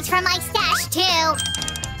more coins from my stash, too.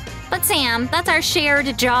 But Sam, that's our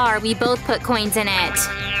shared jar. We both put coins in it.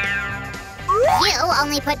 You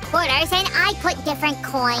only put quarters, and I put different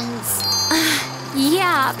coins.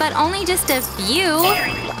 Yeah, but only just a few.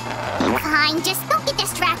 Fine, just don't get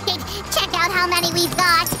distracted. Check out how many we've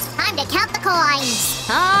got. Time to count the coins.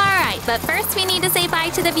 Alright, but first we need to say bye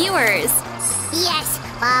to the viewers. Yes,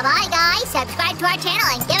 bye-bye guys. Subscribe to our channel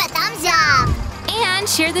and give a thumbs up. And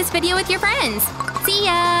share this video with your friends. See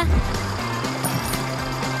ya!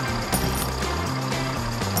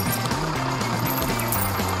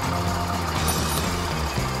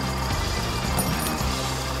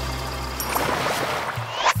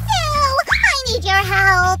 Your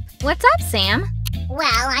help. What's up, Sam? Well,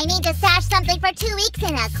 I need to stash something for 2 weeks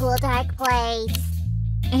in a cool, dark place.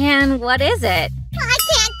 And what is it? I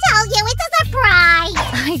can't tell you. It's a surprise.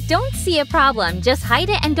 I don't see a problem. Just hide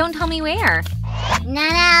it and don't tell me where. No,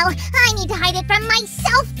 I need to hide it from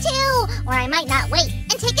myself, too. Or I might not wait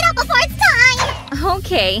and take it out before it's time.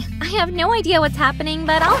 Okay, I have no idea what's happening,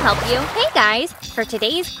 but I'll help you. Hey, guys. For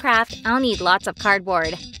today's craft, I'll need lots of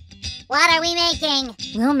cardboard. What are we making?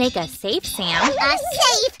 We'll make a safe, Sam. A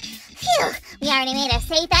safe? Phew! We already made a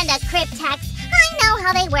safe and a cryptex. I know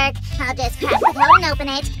how they work. I'll just crack the code and open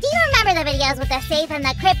it. Do you remember the videos with the safe and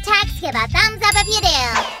the cryptex? Give a thumbs up if you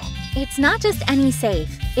do. It's not just any safe.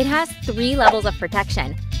 It has 3 levels of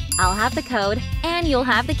protection. I'll have the code, and you'll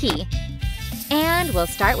have the key. And we'll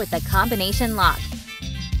start with the combination lock.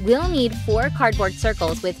 We'll need 4 cardboard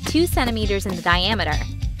circles with 2 centimeters in the diameter.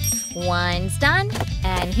 1's done,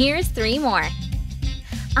 and here's 3 more.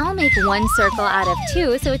 I'll make 1 circle out of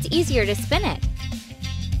 2 so it's easier to spin it.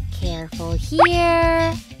 Careful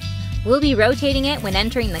here. We'll be rotating it when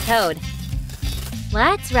entering the code.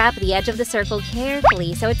 Let's wrap the edge of the circle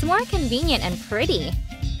carefully so it's more convenient and pretty.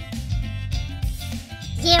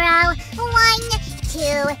 0, 1, 2,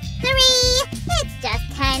 3. It's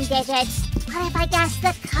just 10 digits. What if I guess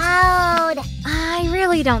the code? I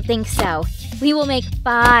really don't think so. We will make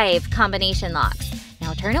 5 combination locks.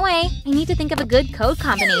 Now turn away. I need to think of a good code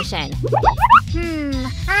combination.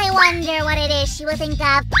 I wonder what it is she will think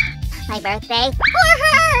of. My birthday or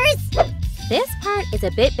hers! This part is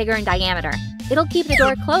a bit bigger in diameter. It'll keep the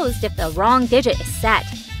door closed if the wrong digit is set.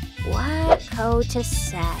 What code to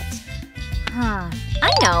set?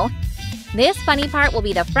 I know. This funny part will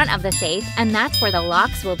be the front of the safe, and that's where the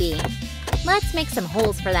locks will be. Let's make some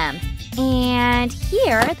holes for them. And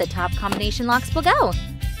here, the top combination locks will go.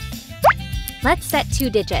 Let's set 2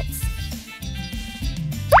 digits.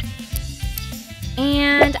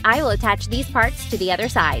 And I will attach these parts to the other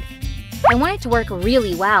side. I want it to work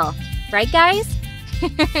really well. Right, guys?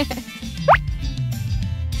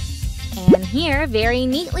 And here, very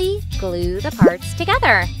neatly, glue the parts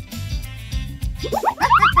together.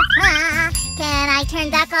 Can I turn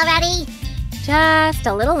back already? Just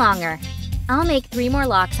a little longer. I'll make 3 more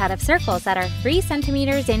locks out of circles that are 3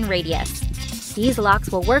 centimeters in radius. These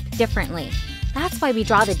locks will work differently. That's why we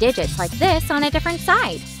draw the digits like this on a different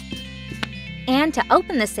side. And to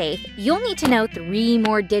open the safe, you'll need to know 3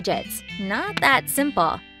 more digits. Not that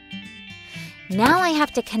simple. Now I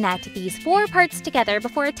have to connect these 4 parts together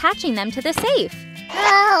before attaching them to the safe.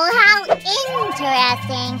 Oh, how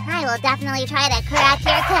interesting. I will definitely try to crack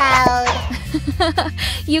your code.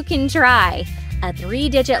 You can try. A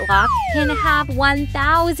 3-digit lock can have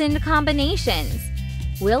 1,000 combinations.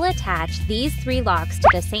 We'll attach these 3 locks to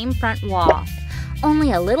the same front wall.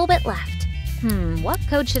 Only a little bit left. What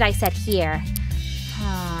code should I set here?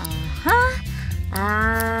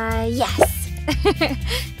 Yes.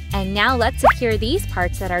 And now let's secure these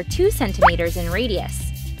parts that are 2 centimeters in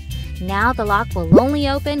radius. Now the lock will only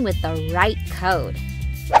open with the right code.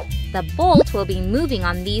 The bolt will be moving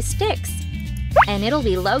on these sticks, and it'll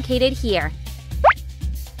be located here.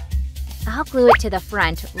 I'll glue it to the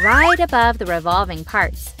front, right above the revolving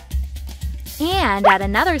parts. And add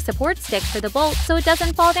another support stick for the bolt so it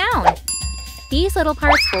doesn't fall down. These little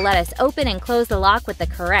parts will let us open and close the lock with the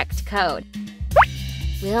correct code.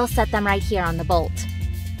 We'll set them right here on the bolt.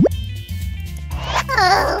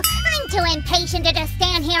 Oh, I'm too impatient to just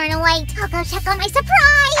stand here and wait. I'll go check on my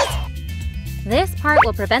surprise! This part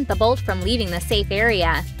will prevent the bolt from leaving the safe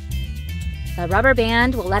area. The rubber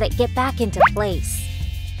band will let it get back into place.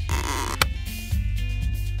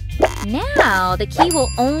 Now, the key will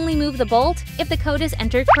only move the bolt if the code is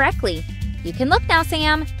entered correctly. You can look now,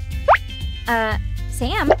 Sam.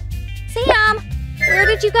 Sam? Sam! Where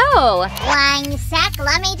did you go? 1 sec,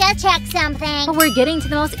 let me just check something. Oh, we're getting to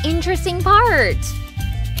the most interesting part.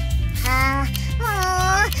 I'll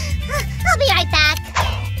be right back.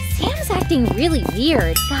 Sam's acting really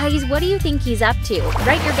weird. Guys, what do you think he's up to?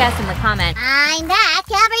 Write your guess in the comments. I'm back,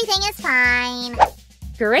 everything is fine.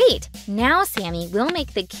 Great! Now, Sammy, we'll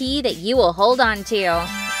make the key that you will hold on to.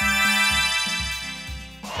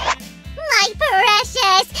 My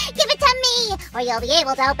precious! Give it to me, or you'll be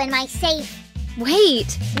able to open my safe.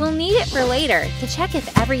 Wait! We'll need it for later, to check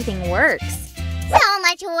if everything works. So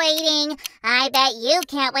much waiting. I bet you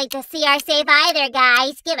can't wait to see our safe either,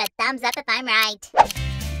 guys. Give a thumbs up if I'm right.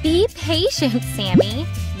 Be patient, Sammy.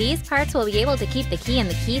 These parts will be able to keep the key in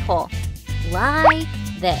the keyhole. Like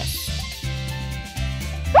this.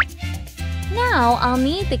 Now, I'll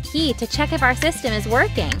need the key to check if our system is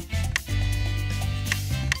working.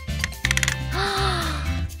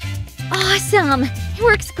 Awesome! It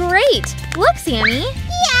works great! Look, Sammy! Yay!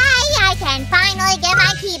 I can finally get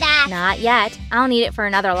my key back! Not yet. I'll need it for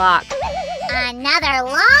another lock. Another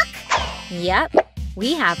lock? Yep.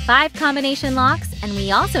 We have 5 combination locks, and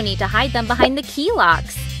we also need to hide them behind the key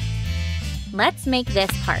locks. Let's make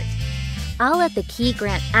this part. I'll let the key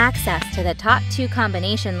grant access to the top 2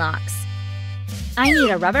 combination locks. I need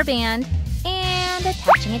a rubber band and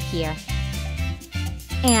attaching it here.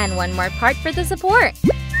 And 1 more part for the support.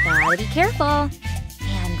 Gotta be careful.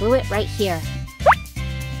 And glue it right here.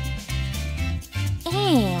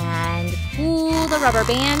 And pull the rubber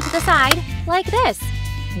band to the side like this.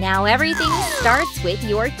 Now everything starts with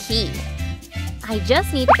your key. I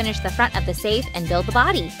just need to finish the front of the safe and build the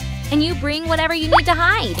body. And you bring whatever you need to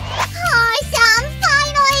hide. Awesome!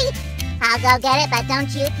 Finally! I'll go get it, but don't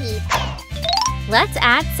you peep. Let's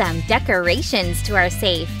add some decorations to our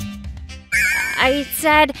safe. I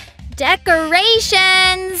said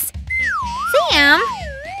decorations! Sam!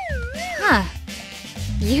 Huh.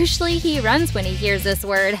 Usually he runs when he hears this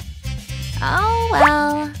word. Oh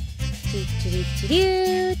well.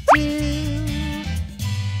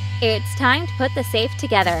 It's time to put the safe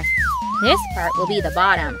together. This part will be the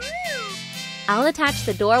bottom. I'll attach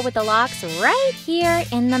the door with the locks right here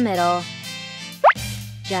in the middle.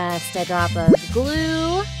 Just a drop of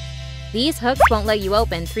glue. These hooks won't let you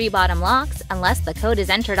open 3 bottom locks unless the code is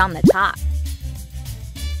entered on the top.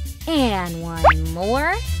 And 1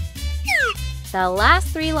 more. The last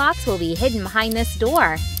 3 locks will be hidden behind this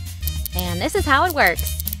door. And this is how it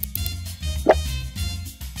works.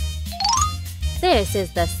 This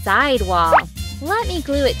is the side wall. Let me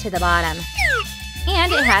glue it to the bottom.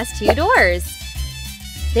 And it has 2 doors.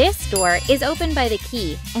 This door is opened by the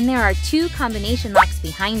key, and there are 2 combination locks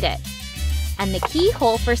behind it. And the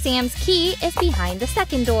keyhole for Sam's key is behind the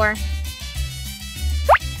second door.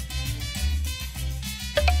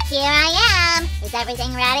 Here I am. Is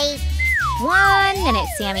everything ready? 1 minute,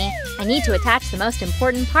 Sammy. I need to attach the most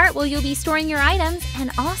important part where you'll be storing your items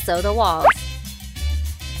and also the walls.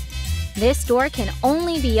 This door can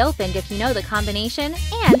only be opened if you know the combination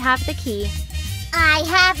and have the key. I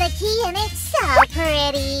have the key and it's so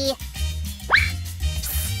pretty.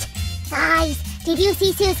 Psst. Guys, did you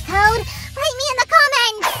see Sue's code? Write me in the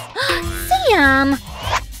comments. Sam!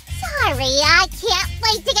 Sorry, I can't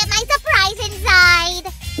wait to get my surprise inside.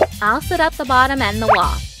 I'll set up the bottom and the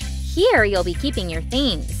wall. Here you'll be keeping your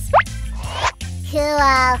things. Cool.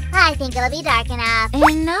 I think it'll be dark enough.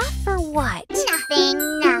 Enough for what? Nothing.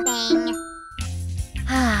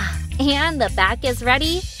 And the back is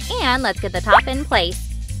ready. And let's get the top in place.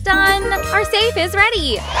 Done! Our safe is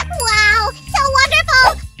ready! Wow, so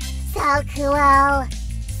wonderful! So cool.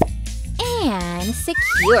 And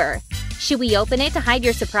secure. Should we open it to hide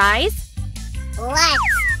your surprise? Let's.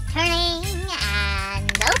 Turning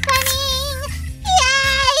and opening.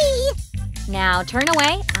 Yay! Now turn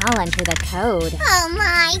away. I'll enter the code. Oh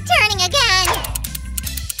my, turning again.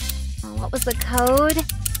 What was the code?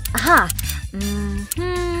 Aha!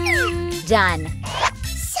 Done.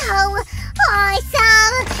 So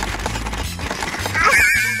awesome!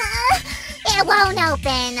 It won't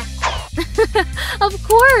open. Of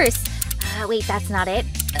course! Wait, that's not it.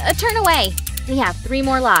 Turn away. We have 3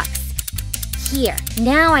 more locks. Here.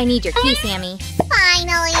 Now I need your key, Sammy.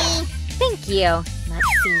 Finally! Thank you. Let's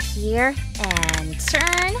see here. And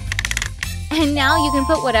turn. And now you can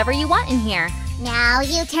put whatever you want in here. Now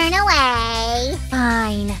you turn away.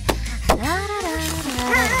 Fine. Good.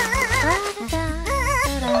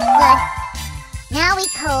 Now we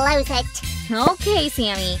close it. Okay,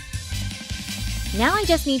 Sammy. Now I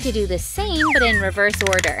just need to do the same, but in reverse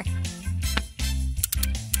order.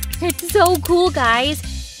 It's so cool, guys.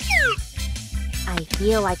 I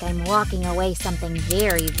feel like I'm walking away something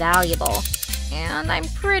very valuable. And I'm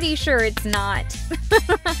pretty sure it's not.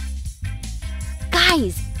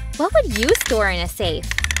 Guys, what would you store in a safe?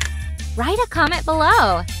 Write a comment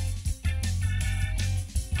below.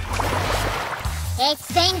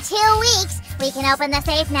 It's been 2 weeks. We can open the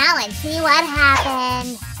safe now and see what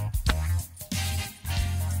happened.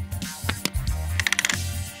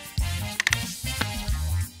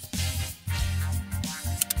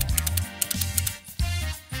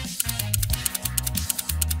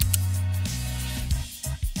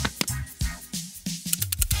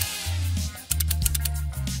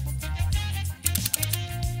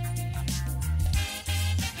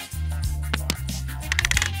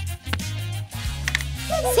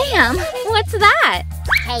 Sam, what's that?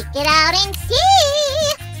 Take it out and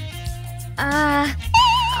see!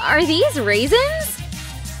 Are these raisins?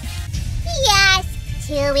 Yes!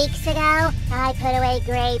 2 weeks ago, I put away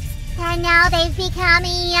grapes, and now they've become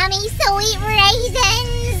yummy sweet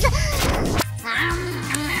raisins!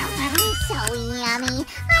 So yummy.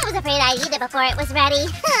 I was afraid I'd eat it before it was ready.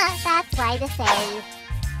 That's why the save.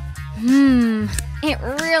 It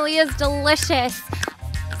really is delicious.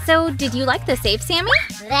 So, did you like the safe, Sammy?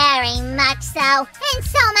 Very much so. And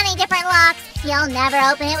so many different locks. You'll never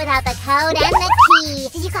open it without the code and the key.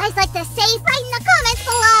 Did you guys like the safe? Write in the comments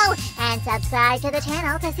below. And subscribe to the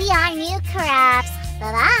channel to see our new crafts.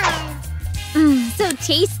 Bye-bye. So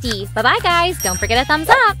tasty. Bye-bye, guys. Don't forget a thumbs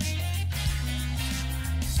up.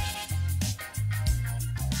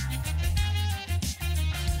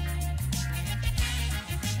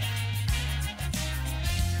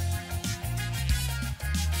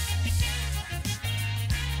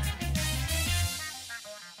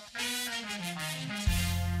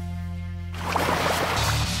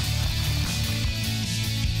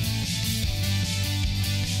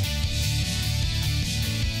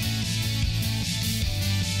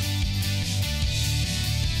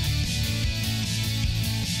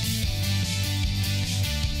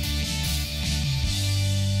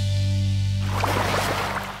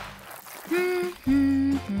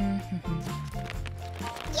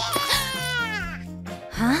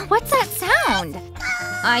 Huh? What's that sound?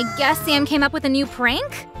 I guess Sam came up with a new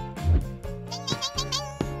prank?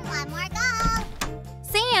 One more go.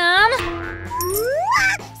 Sam!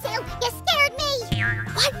 Sue, you scared me.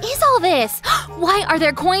 What is all this? Why are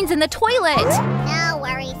there coins in the toilet? No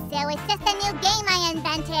worries, Sue. It's just a new game I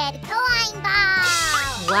invented. Coin Box.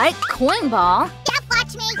 What? Coin ball? Yep,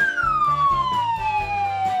 watch me.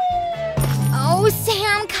 Oh,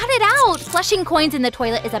 Sam, cut it out! Flushing coins in the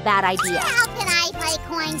toilet is a bad idea. How can I play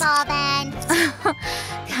coin ball then?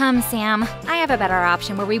 Come, Sam. I have a better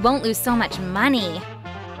option where we won't lose so much money.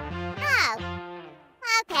 Oh,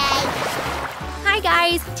 okay. Hi,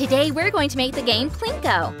 guys. Today we're going to make the game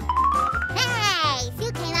Plinko. Hey,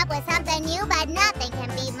 Sue came up with something new, but nothing can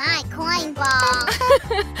beat my coin ball.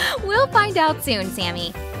 We'll find out soon,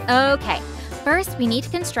 Sammy. Okay, first we need to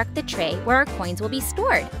construct the tray where our coins will be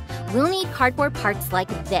stored. We'll need cardboard parts like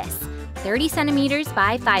this, 30 centimeters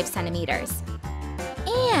by 5 centimeters.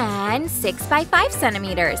 And 6 by 5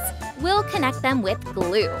 centimeters. We'll connect them with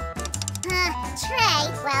glue. Tray?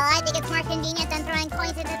 Well, I think it's more convenient than throwing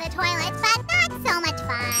coins into the toilet, but not so much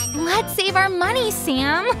fun. Let's save our money,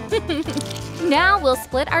 Sam! Now we'll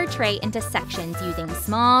split our tray into sections using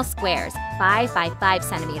small squares, 5 by 5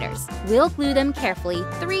 centimeters. We'll glue them carefully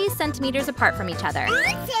 3 centimeters apart from each other.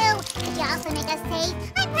 Sue, could you also make us safe?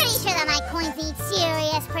 I'm pretty sure that my coins need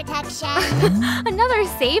serious protection. Another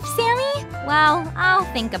safe, Sammy? Well, I'll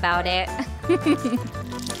think about it.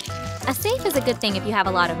 A safe is a good thing if you have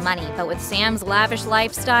a lot of money, but with Sam's lavish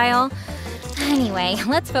lifestyle… Anyway,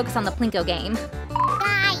 let's focus on the Plinko game.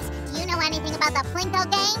 Guys, do you know anything about the Plinko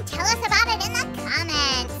game? Tell us about it in the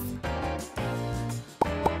comments.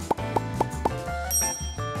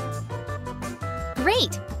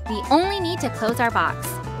 Great! We only need to close our box.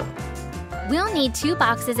 We'll need 2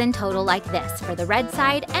 boxes in total like this, for the red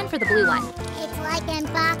side and for the blue one. It's like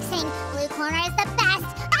unboxing. Blue corner is the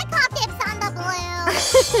best. I call dibs on the blue.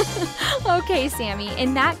 Okay, Sammy,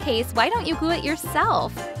 in that case, why don't you glue it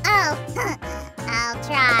yourself? Oh, I'll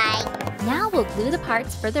try. Now we'll glue the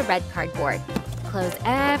parts for the red cardboard. Close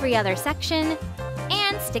every other section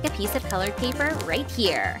and stick a piece of colored paper right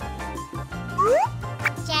here.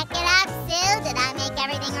 Check it out, Sue. Did I make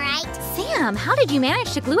everything right? Sam, how did you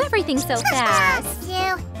manage to glue everything so fast?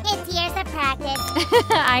 Sue, it's years of practice.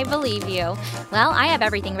 I believe you. Well, I have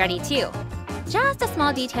everything ready too. Just a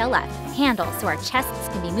small detail left. Handles so our chests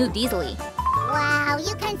can be moved easily. Wow,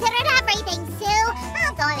 you considered everything, Sue.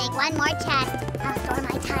 I'll go and make one more chest. I'll store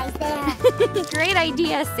my ties there. Great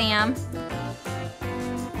idea, Sam.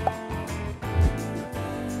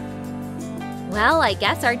 Well, I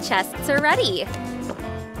guess our chests are ready.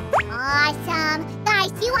 Awesome.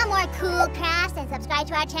 Guys, do you want more cool crafts? And subscribe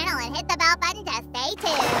to our channel and hit the bell button to stay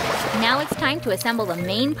tuned. Now it's time to assemble the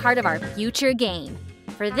main part of our future game.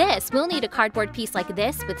 For this, we'll need a cardboard piece like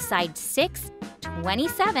this with sides 6,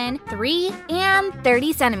 27, 3, and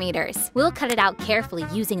 30 centimeters. We'll cut it out carefully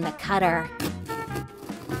using the cutter.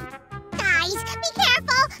 Guys, be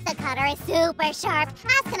careful. The cutter is super sharp.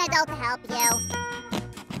 Ask an adult to help you.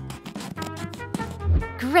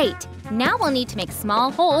 Great! Now we'll need to make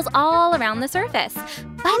small holes all around the surface.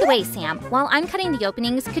 By the way, Sam, while I'm cutting the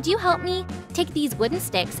openings, could you help me? Take these wooden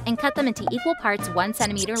sticks and cut them into equal parts 1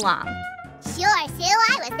 centimeter long. Sure, Sue.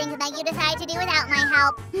 I was thinking that you decided to do without my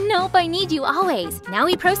help. Nope, I need you always. Now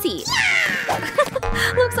we proceed.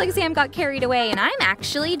 Yeah! Looks like Sam got carried away and I'm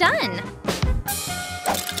actually done.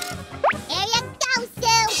 Here you go,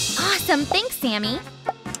 Sue. Awesome, thanks, Sammy.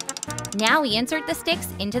 Now we insert the sticks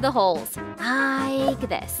into the holes. Like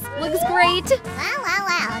this. Looks great.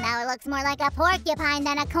 Well. Now it looks more like a porcupine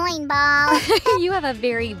than a coin ball. You have a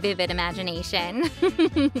very vivid imagination.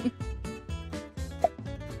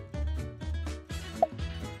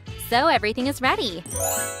 So everything is ready.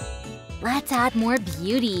 Let's add more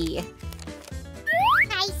beauty. Hey,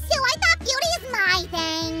 Sue, I thought beauty is my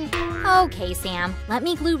thing. Okay, Sam. Let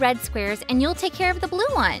me glue red squares and you'll take care of the blue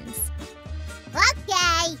ones.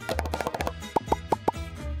 Okay.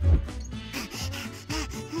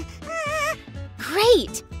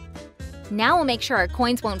 Great! Now we'll make sure our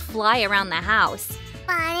coins won't fly around the house.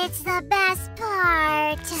 But it's the best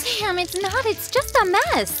part. Sam, it's not. It's just a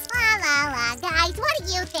mess. Guys, what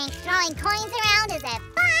do you think? Throwing coins around, is it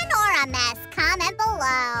fun or a mess? Comment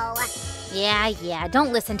below. Yeah,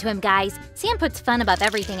 don't listen to him, guys. Sam puts fun above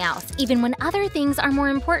everything else, even when other things are more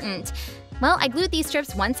important. Well, I glued these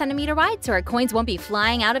strips 1 centimeter wide so our coins won't be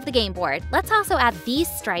flying out of the game board. Let's also add these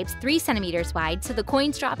stripes 3 centimeters wide so the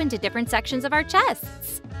coins drop into different sections of our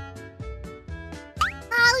chests.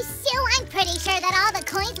 Oh, Sue, I'm pretty sure that all the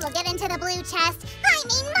coins will get into the blue chest. I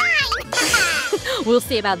mean mine! We'll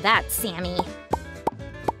see about that, Sammy.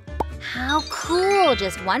 How cool!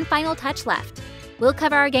 Just one final touch left. We'll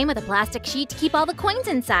cover our game with a plastic sheet to keep all the coins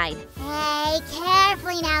inside. Hey,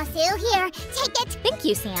 carefully now, Sue. Here, take it. Thank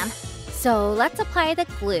you, Sam. So let's apply the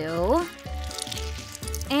glue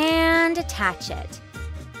and attach it.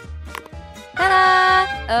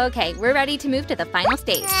 Ta-da! Okay, we're ready to move to the final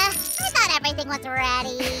stage. I thought everything was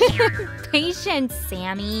ready. Patience,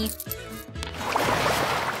 Sammy.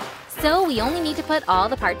 So we only need to put all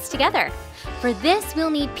the parts together. For this, we'll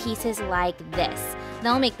need pieces like this.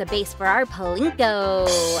 They'll make the base for our Plinko.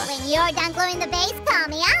 When you're done gluing the base, call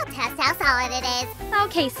me. I'll test how solid it is.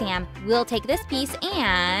 Okay, Sam. We'll take this piece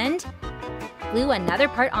and glue another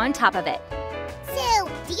part on top of it. Sue,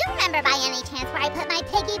 do you remember by any chance where I put my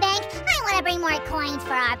piggy bank? I want to bring more coins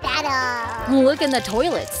for our battle. Look in the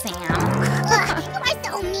toilet, Sam. Ugh, you are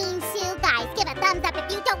so mean, Sue. Guys, give a thumbs up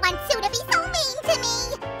if you don't want Sue to be so mean to me.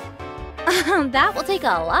 That will take a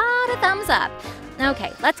lot of thumbs up.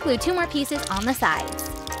 Okay, let's glue 2 more pieces on the sides.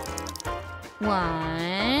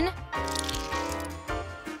 1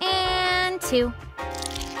 and 2.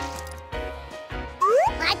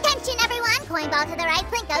 Attention, everyone! Coin ball to the right,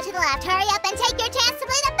 Plinko to the left. Hurry up and take your chance to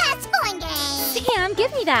play the best coin game! Sam,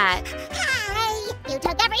 give me that. Hey! You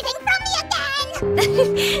took everything from me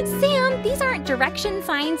again! Sam, these aren't direction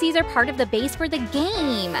signs. These are part of the base for the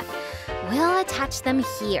game. We'll attach them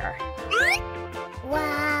here.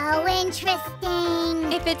 Wow,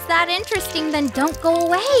 interesting! If it's that interesting, then don't go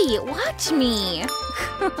away. Watch me.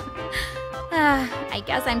 I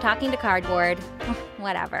guess I'm talking to cardboard.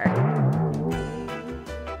 Whatever.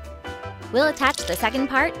 We'll attach the second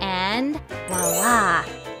part and voila!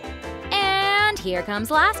 And here comes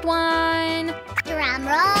the last one! Drum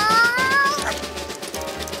roll!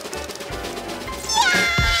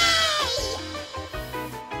 Yay!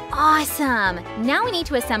 Awesome! Now we need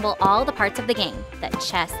to assemble all the parts of the game. The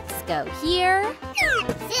chests go here.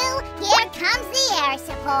 Sue, here comes the air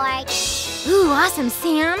support. Ooh, awesome,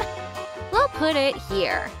 Sam! We'll put it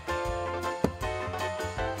here.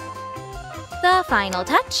 The final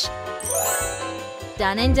touch.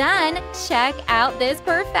 Done and done! Check out this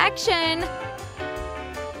perfection!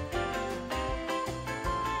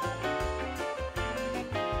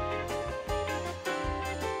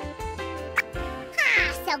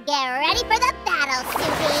 So get ready for the battle,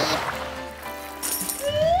 Susie!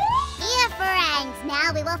 Dear friends,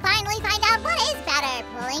 now we will finally find out what is better,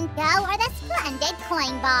 Plinko or the splendid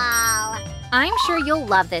coin ball. I'm sure you'll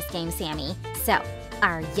love this game, Sammy. So,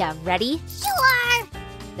 are ya ready? Sure!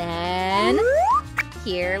 Then,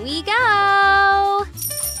 here we go!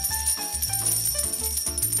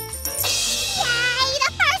 Yay!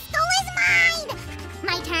 The first goal is mine!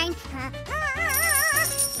 My turn.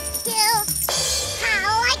 How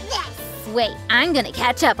like this? Wait, I'm gonna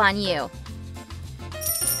catch up on you.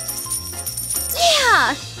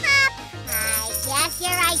 Yeah! I guess you're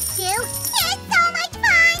right, Sue. It's so much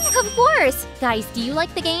fun! Of course! Guys, do you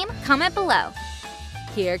like the game? Comment below.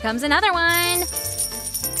 Here comes another one.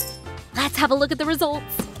 Let's have a look at the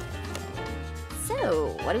results.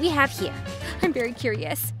 So, what do we have here? I'm very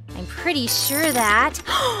curious. I'm pretty sure that…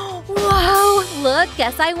 Whoa! Look,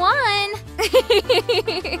 guess I won!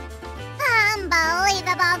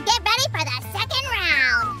 Unbelievable! Get ready for the second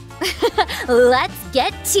round! Let's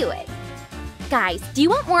get to it! Guys, do you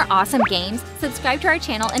want more awesome games? Subscribe to our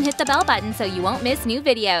channel and hit the bell button so you won't miss new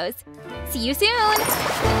videos. See you soon!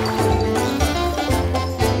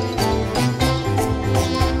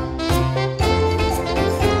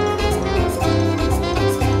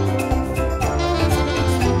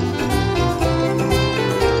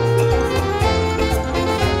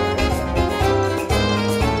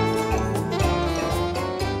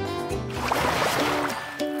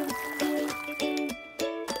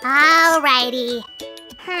 Alrighty.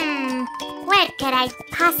 Where could I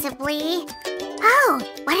possibly… Oh,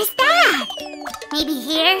 what is that? Maybe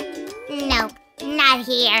here? Nope, not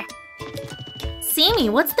here. Sammy,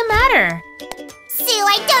 what's the matter? Sue,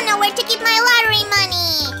 I don't know where to keep my lottery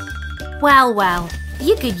money. Well,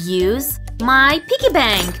 you could use my piggy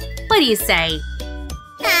bank. What do you say?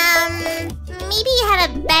 Maybe you have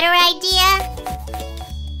a better idea?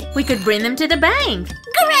 We could bring them to the bank.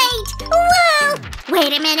 Great! Whoa!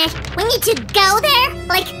 Wait a minute, we need to go there?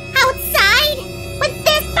 Like, outside? With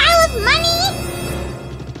this pile of money?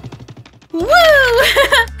 Woo!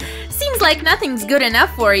 Seems like nothing's good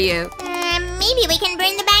enough for you. Maybe we can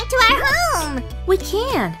bring the bank to our home. We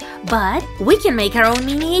can, but we can make our own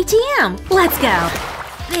mini ATM. Let's go.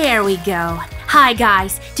 There we go. Hi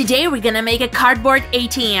guys, today we're gonna make a cardboard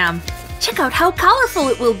ATM. Check out how colorful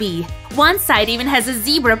it will be. One side even has a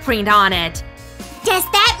zebra print on it. Does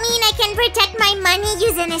that mean I can protect my money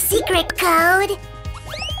using a secret code?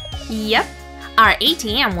 Yep. Our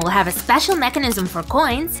ATM will have a special mechanism for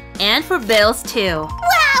coins and for bills too.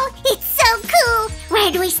 Wow! It's so cool!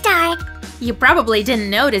 Where do we start? You probably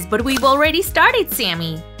didn't notice, but we've already started,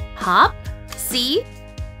 Sammy. Hop, see?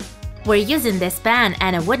 We're using this pen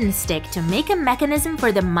and a wooden stick to make a mechanism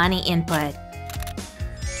for the money input.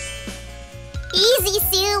 Easy,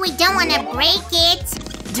 Sue. We don't want to break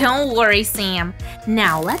it. Don't worry, Sam.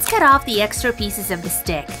 Now let's cut off the extra pieces of the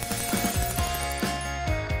stick.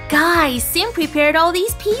 Guys, Sam prepared all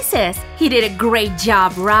these pieces. He did a great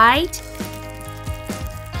job, right?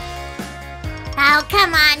 Oh,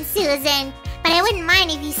 come on, Susan. But I wouldn't mind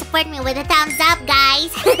if you support me with a thumbs up,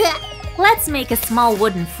 guys. Let's make a small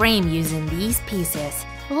wooden frame using these pieces.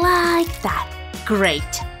 Like that. Great.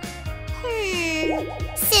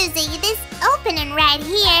 Susie, this opening right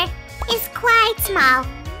here is quite small.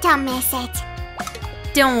 Don't miss it.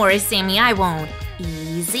 Don't worry, Sammy, I won't.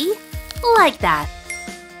 Easy. Like that.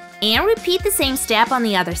 And repeat the same step on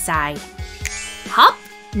the other side. Hop!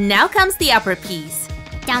 Now comes the upper piece.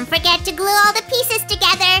 Don't forget to glue all the pieces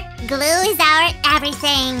together. Glue is our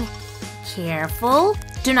everything. Careful.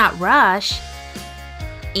 Do not rush.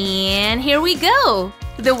 And here we go.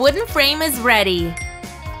 The wooden frame is ready.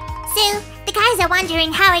 Sue, the guys are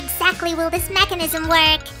wondering how exactly will this mechanism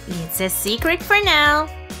work? It's a secret for now,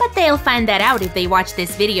 but they'll find that out if they watch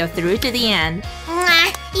this video through to the end.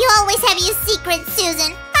 Mwah, you always have your secrets,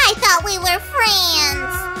 Susan. I thought we were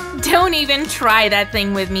friends. Don't even try that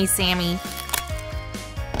thing with me, Sammy.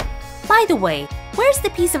 By the way, where's the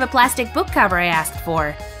piece of a plastic book cover I asked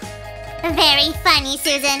for? Very funny,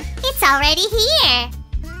 Susan. It's already here.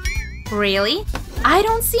 Really? I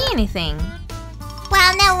don't see anything.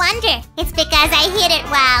 Well, no wonder. It's because I hid it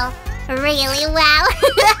well. Really well.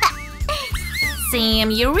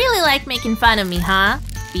 Sam, you really like making fun of me, huh?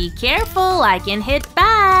 Be careful, I can hit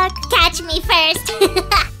back. Catch me first.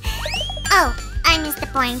 Oh, I missed the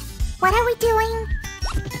point. What are we doing?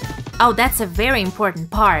 Oh, that's a very important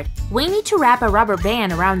part. We need to wrap a rubber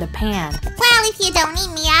band around the pan. Well, if you don't need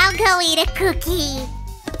me, I'll go eat a cookie.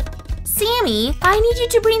 Sammy, I need you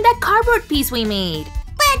to bring that cardboard piece we made.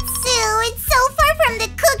 But Sue, it's so far from the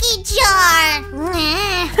cookie jar.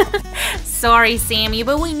 Sorry, Sammy,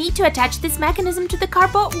 but we need to attach this mechanism to the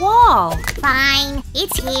cardboard wall. Fine,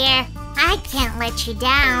 it's here. I can't let you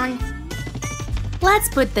down. Let's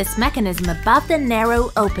put this mechanism above the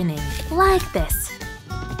narrow opening, like this.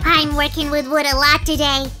 I'm working with wood a lot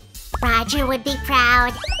today. Roger would be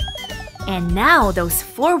proud. And now those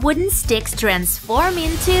 4 wooden sticks transform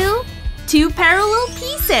into 2 parallel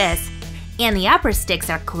pieces. And the upper sticks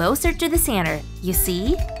are closer to the center, you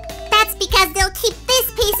see? That's because they'll keep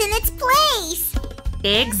this piece in its place.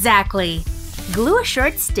 Exactly. Glue a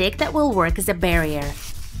short stick that will work as a barrier.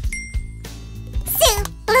 Sue,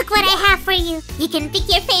 look what I have for you. You can pick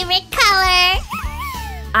your favorite color.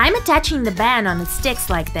 I'm attaching the band on the sticks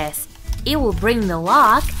like this. It will bring the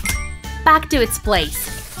lock back to its place.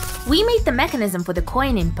 We made the mechanism for the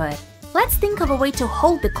coin input. Let's think of a way to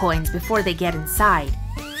hold the coins before they get inside.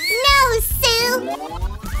 No, Sue!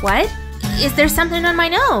 What? Is there something on my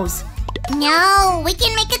nose? No, we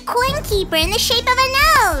can make a coin keeper in the shape of a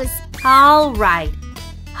nose. All right.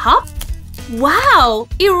 Hop. Wow,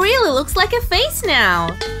 it really looks like a face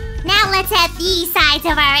now. Now let's add these sides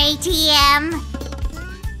of our ATM.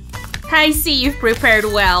 I see you've prepared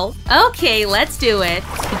well. Okay, let's do it.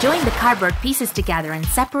 We joined the cardboard pieces together and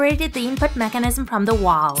separated the input mechanism from the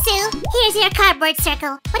wall. Sue, here's your cardboard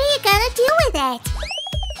circle. What are you gonna do with it?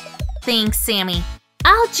 Thanks, Sammy.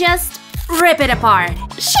 I'll just rip it apart.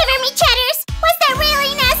 Shiver me cheddars! Was that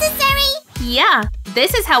really necessary? Yeah,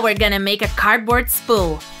 this is how we're gonna make a cardboard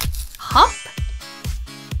spool. Hop!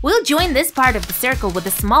 We'll join this part of the circle with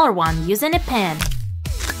the smaller one using a pen.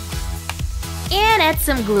 And add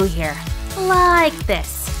some glue here, like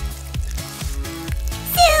this.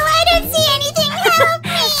 Sue, I don't see anything. Help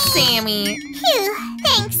me! Sammy. Phew,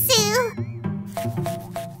 thanks, Sue.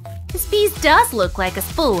 This piece does look like a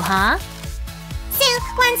spool, huh? Sue,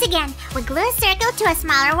 once again, we glue a circle to a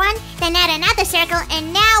smaller one, then add another circle,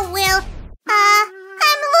 and now we'll… I'm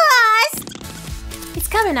lost! It's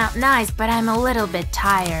coming out nice, but I'm a little bit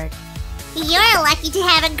tired. You're lucky to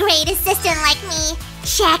have a great assistant like me.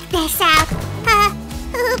 Check this out.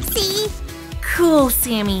 Oopsie. Cool,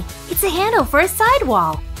 Sammy. It's a handle for a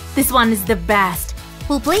sidewall. This one is the best.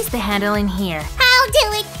 We'll place the handle in here. I'll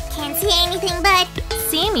do it. Can't see anything but…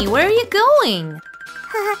 Sammy, where are you going?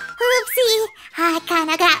 Oopsie. I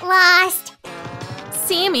kinda got lost.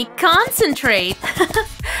 Sammy, concentrate.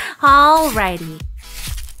 Alrighty.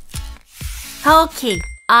 Okay,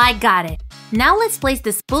 I got it. Now let's place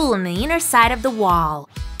the spool on the inner side of the wall.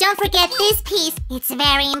 Don't forget this piece. It's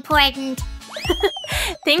very important.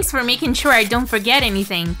 Thanks for making sure I don't forget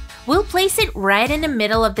anything. We'll place it right in the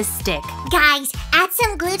middle of the stick. Guys, add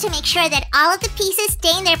some glue to make sure that all of the pieces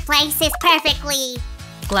stay in their places perfectly.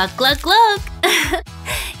 Glug, glug, glug.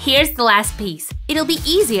 Here's the last piece. It'll be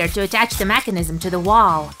easier to attach the mechanism to the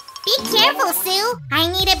wall. Be careful, Sue. I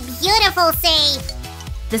need a beautiful safe.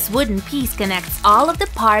 This wooden piece connects all of the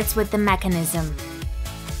parts with the mechanism.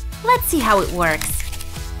 Let's see how it works.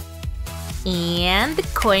 And the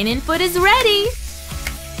coin input is ready!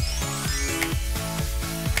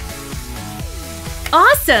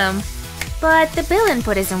 Awesome! But the bill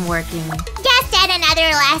input isn't working. Just add another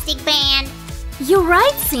elastic band. You're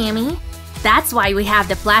right, Sammy. That's why we have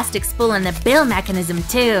the plastic spool and the bill mechanism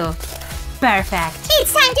too. Perfect.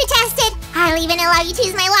 It's time to test it. I'll even allow you to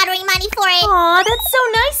use my lottery money for it. Aw, that's so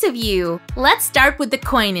nice of you. Let's start with the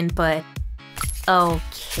coin input.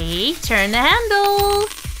 Okay, turn the handle.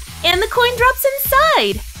 And the coin drops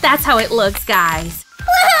inside. That's how it looks, guys.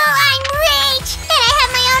 Woohoo! I'm rich! And I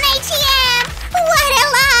have my own ATM! What a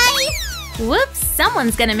life! Whoops,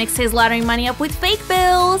 someone's gonna mix his lottery money up with fake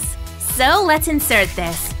bills. So let's insert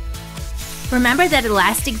this. Remember that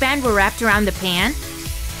elastic band we wrapped around the pan?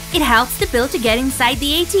 It helps the bill to get inside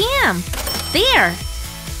the ATM. There!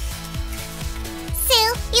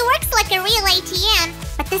 Sue, it works like a real ATM,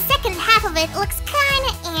 but the second half of it looks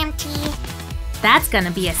kinda empty. That's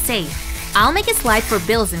gonna be a safe. I'll make a slide for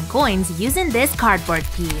bills and coins using this cardboard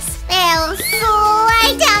piece. They'll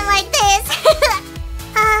slide down like this.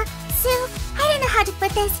 Sue, I don't know how to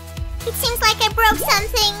put this. It seems like I broke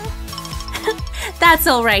something. That's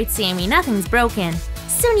alright, Sammy. Nothing's broken.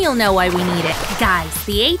 Soon you'll know why we need it. Guys,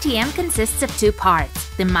 the ATM consists of two parts,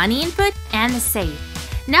 the money input and the safe.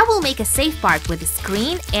 Now we'll make a safe part with a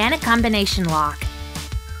screen and a combination lock.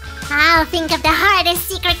 I'll think of the hardest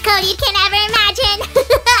secret code you can ever imagine.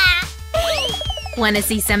 Wanna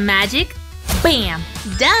see some magic? Bam!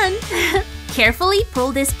 Done! Carefully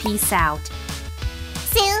pull this piece out.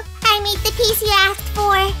 Sue, I made the piece you asked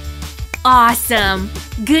for. Awesome!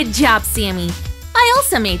 Good job, Sammy. I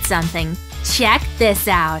also made something. Check this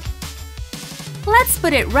out. Let's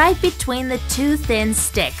put it right between the two thin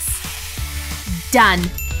sticks. Done.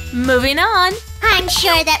 Moving on. I'm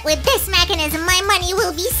sure that with this mechanism, my money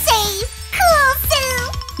will be safe. Cool,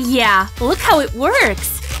 Sue! Yeah, look how it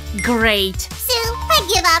works. Great. Sue, I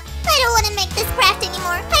give up. I don't want to make this craft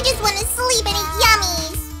anymore. I just want to sleep and eat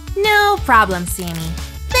yummies. No problem, Sammy.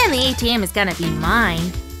 Then the ATM is gonna be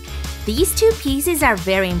mine. These two pieces are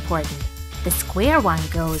very important. The square one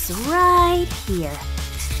goes right here.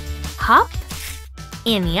 Hop.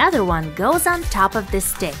 And the other one goes on top of the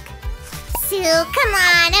stick. Sue, come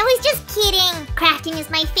on. I was just kidding. Crafting is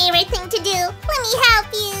my favorite thing to do. Let me help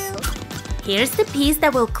you. Here's the piece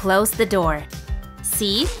that will close the door.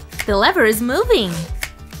 See? The lever is moving.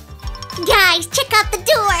 Guys, check out the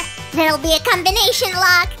door. There'll be a combination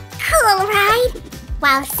lock. Cool, right?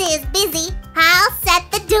 While Sue's busy, I'll set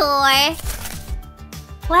the door.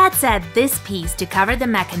 Let's add this piece to cover the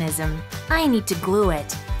mechanism. I need to glue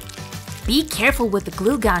it. Be careful with the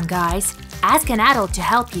glue gun, guys. Ask an adult to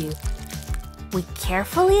help you. We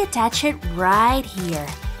carefully attach it right here.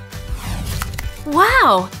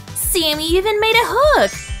 Wow! Sammy even made a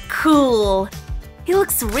hook! Cool! It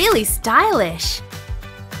looks really stylish.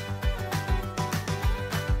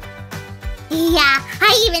 Yeah,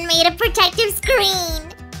 I even made a protective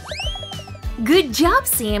screen. Good job,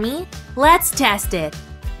 Sammy. Let's test it.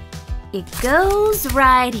 It goes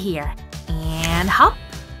right here. And hop.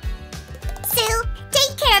 Sue,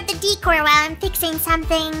 take care of the decor while I'm fixing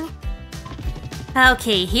something.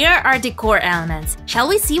 Okay, here are our decor elements. Shall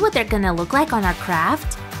we see what they're gonna look like on our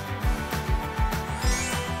craft?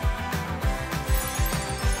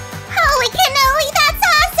 Holy cannoli, that's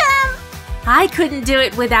awesome! I couldn't do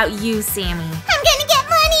it without you, Sammy. I'm gonna get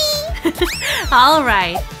money! All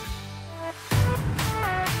right.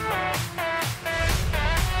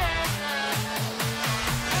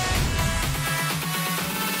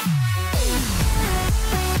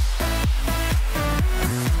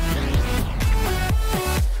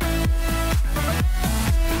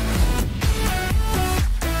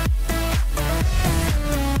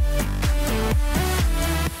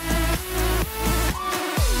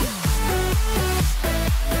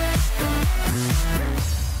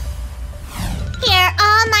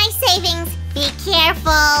 Be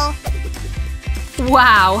careful.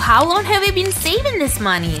 Wow, how long have you been saving this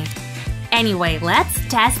money? Anyway, let's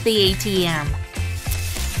test the ATM.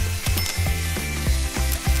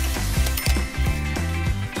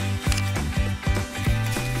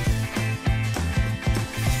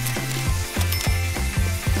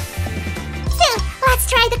 Sue, let's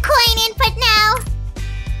try the coin input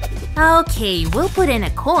now. Okay, we'll put in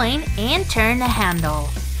a coin and turn the handle.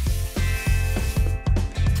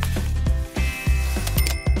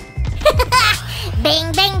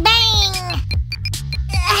 Bang, bang, bang!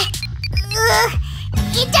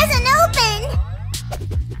 It doesn't open!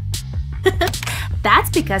 That's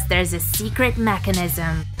because because there's a secret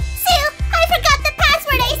mechanism. Sue, I forgot the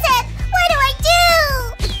password I said! What do I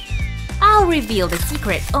do? I'll reveal the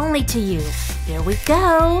secret only to you. Here we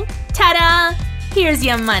go. Ta-da! Here's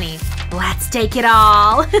your money. Let's take it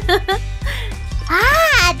all.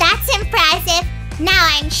 Ah, that's impressive. Now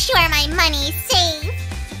I'm sure my money's safe.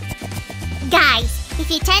 Guys, if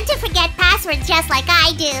you tend to forget passwords just like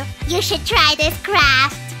I do, you should try this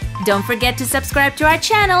craft. Don't forget to subscribe to our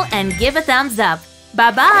channel and give a thumbs up.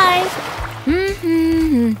 Bye-bye!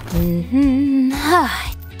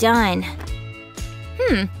 Done.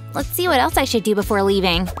 Let's see what else I should do before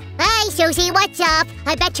leaving. Hey, Susie, what's up?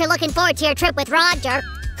 I bet you're looking forward to your trip with Roger. Why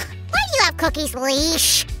do you have Cookie's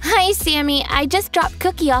leash? Hi, Sammy. I just dropped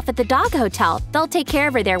Cookie off at the dog hotel. They'll take care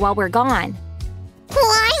of her there while we're gone.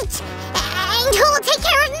 What? And who'll take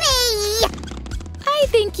care of me? I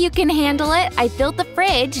think you can handle it. I filled the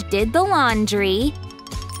fridge, did the laundry.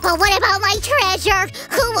 But what about my treasure?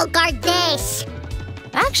 Who will guard this?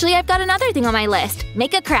 Actually, I've got another thing on my list.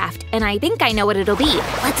 Make a craft, and I think I know what it'll be.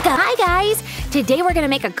 Let's go. Hi, guys. Today we're gonna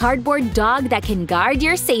make a cardboard dog that can guard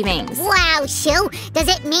your savings. Wow, Sue. Does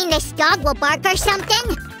it mean this dog will bark or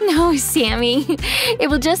something? No, Sammy. It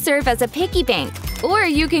will just serve as a piggy bank. Or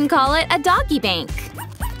you can call it a doggy bank.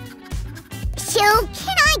 Sue,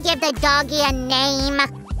 can I give the doggy a name?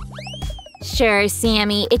 Sure,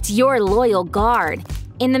 Sammy. It's your loyal guard.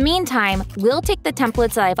 In the meantime, we'll take the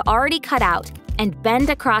templates that I've already cut out and bend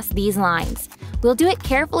across these lines. We'll do it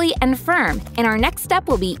carefully and firm, and our next step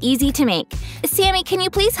will be easy to make. Sammy, can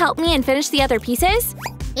you please help me and finish the other pieces?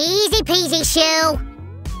 Easy peasy, Sue.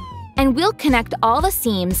 And we'll connect all the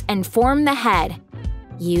seams and form the head.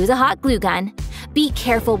 Use a hot glue gun. Be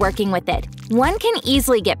careful working with it. One can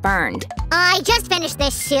easily get burned. I just finished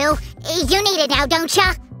this, Sue. You need it now, don't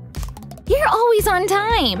ya? You're always on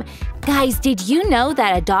time. Guys, did you know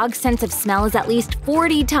that a dog's sense of smell is at least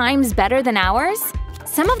 40 times better than ours?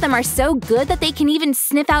 Some of them are so good that they can even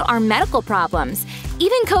sniff out our medical problems.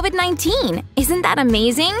 Even COVID-19. Isn't that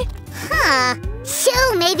amazing? Huh.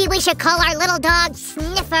 Sue, maybe we should call our little dog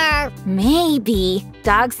Sniffer. Maybe.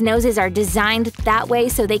 Dogs' noses are designed that way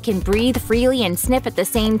so they can breathe freely and sniff at the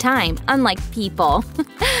same time, unlike people.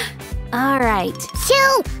 All right.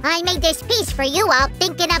 Sue, I made this piece for you while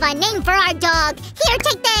thinking of a name for our dog. Here,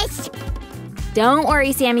 take this. Don't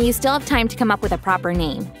worry, Sammy. You still have time to come up with a proper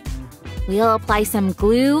name. We'll apply some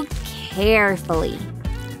glue carefully.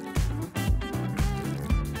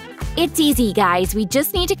 It's easy, guys. We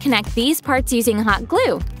just need to connect these parts using hot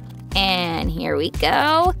glue. And here we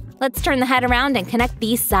go. Let's turn the head around and connect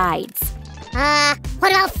these sides.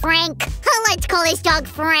 What about Frank? Let's call this dog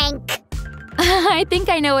Frank. I think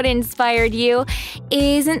I know what inspired you.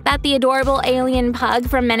 Isn't that the adorable alien pug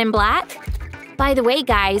from Men in Black? By the way,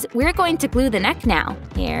 guys, we're going to glue the neck now.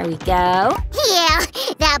 Here we go. Yeah,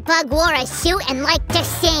 that bug wore a suit and liked to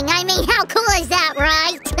sing. I mean, how cool is that,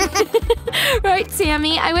 right? Right,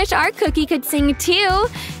 Sammy. I wish our Cookie could sing too.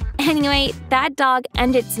 Anyway, that dog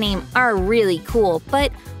and its name are really cool,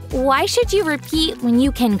 but why should you repeat when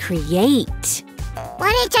you can create?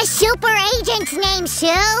 But it's a super agent's name,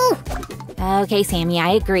 Sue. Okay, Sammy,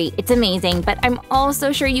 I agree. It's amazing, but I'm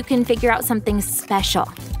also sure you can figure out something special.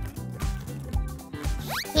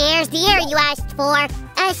 Here's the ear you asked for.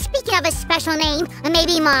 Speaking of a special name,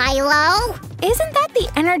 maybe Milo? Isn't that the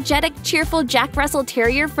energetic, cheerful Jack Russell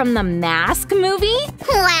Terrier from the Mask movie?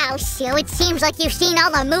 Wow, Sue, it seems like you've seen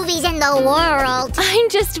all the movies in the world. I'm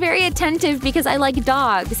just very attentive because I like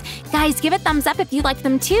dogs. Guys, give a thumbs up if you like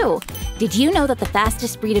them too. Did you know that the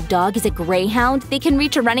fastest breed of dog is a greyhound? They can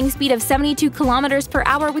reach a running speed of 72 kilometers per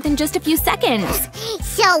hour within just a few seconds.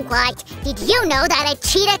 So what? Did you know that a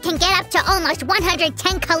cheetah can get up to almost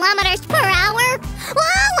 110 kilometers per hour?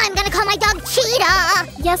 Whoa, I'm gonna call my dog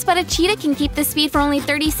Cheetah! Yes, but a cheetah can keep the speed for only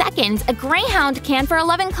 30 seconds. A greyhound can for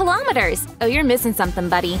 11 kilometers. Oh, you're missing something,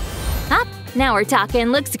 buddy. Up, now we're talking.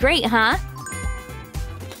 Looks great, huh?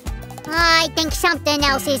 I think something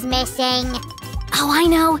else is missing. Oh, I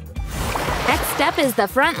know. Next step is the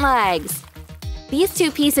front legs. These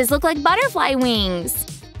two pieces look like butterfly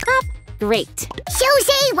wings. Up, great.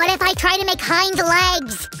 Susie, what if I try to make hind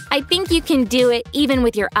legs? I think you can do it even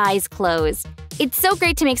with your eyes closed. It's so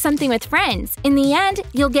great to make something with friends. In the end,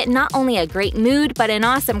 you'll get not only a great mood, but an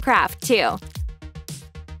awesome craft, too.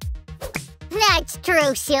 That's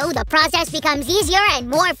true, Sue. The process becomes easier and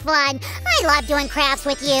more fun. I love doing crafts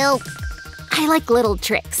with you. I like little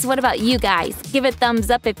tricks. What about you guys? Give a thumbs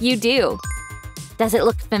up if you do. Does it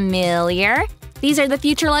look familiar? These are the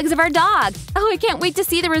future legs of our dog. Oh, I can't wait to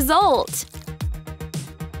see the result.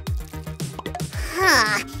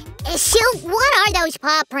 Huh. Sue, what are those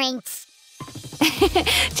paw prints?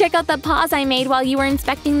 Check out the paws I made while you were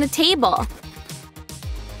inspecting the table.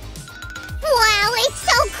 Wow, it's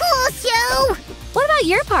so cool, Sue! What about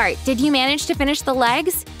your part? Did you manage to finish the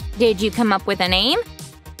legs? Did you come up with a name?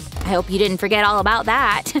 I hope you didn't forget all about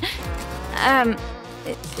that.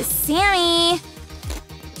 Sammy!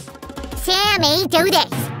 Sammy, do this!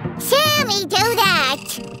 Sammy, do that!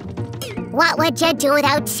 What would you do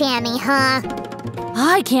without Sammy, huh?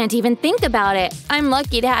 I can't even think about it. I'm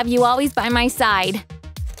lucky to have you always by my side.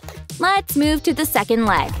 Let's move to the second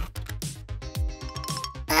leg.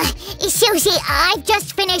 Susie, I've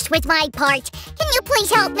just finished with my part. Can you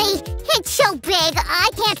please help me? It's so big, I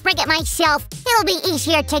can't bring it myself. It'll be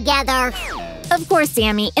easier together. Of course,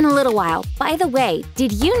 Sammy, in a little while. By the way,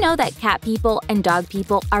 did you know that cat people and dog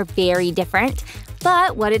people are very different?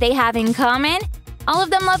 But what do they have in common? All of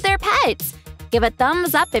them love their pets. Give a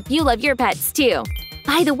thumbs up if you love your pets too.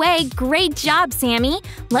 By the way, great job, Sammy.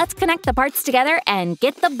 Let's connect the parts together and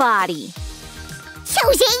get the body.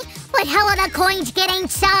 Susie, but how will the coins get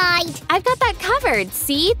inside? I've got that covered.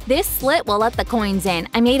 See? This slit will let the coins in.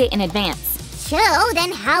 I made it in advance. So,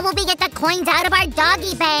 then how will we get the coins out of our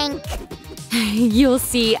doggy bank? You'll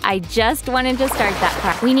see, I just wanted to start that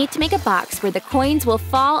part. We need to make a box where the coins will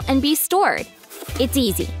fall and be stored. It's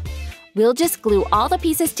easy. We'll just glue all the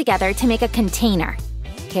pieces together to make a container.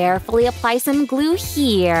 Carefully apply some glue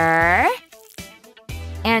here.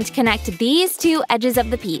 And connect these two edges of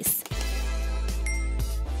the piece.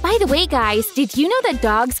 By the way, guys, did you know that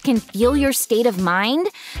dogs can feel your state of mind?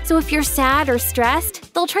 So if you're sad or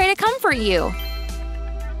stressed, they'll try to comfort you.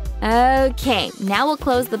 Okay, now we'll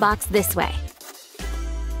close the box this way.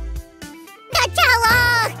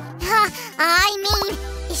 Nutella!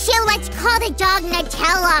 Sue, let's call the dog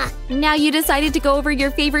Nutella. Now you decided to go over your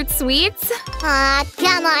favorite sweets?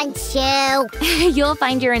 Come on, Sue. You'll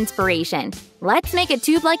find your inspiration. Let's make a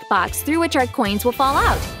tube-like box through which our coins will fall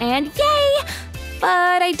out. And yay!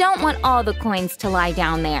 But I don't want all the coins to lie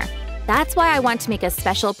down there. That's why I want to make a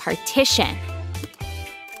special partition.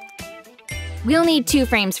 We'll need 2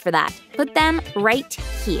 frames for that. Put them right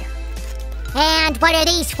here. And what are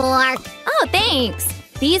these for? Oh, thanks!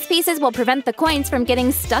 These pieces will prevent the coins from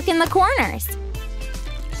getting stuck in the corners.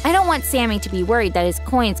 I don't want Sammy to be worried that his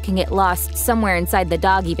coins can get lost somewhere inside the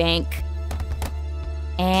doggy bank.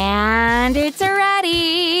 And it's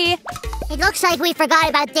ready! It looks like we forgot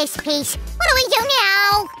about this piece. What do we do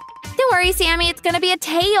now? Don't worry, Sammy, it's gonna be a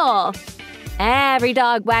tail. Every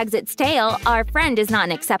dog wags its tail. Our friend is not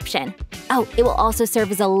an exception. Oh, it will also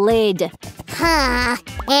serve as a lid.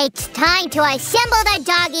 It's time to assemble the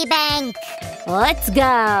doggy bank. Let's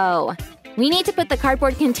go. We need to put the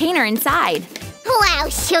cardboard container inside. Wow,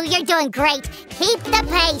 Sue, you're doing great. Keep the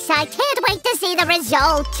pace. I can't wait to see the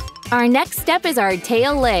result. Our next step is our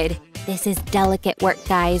tail lid. This is delicate work,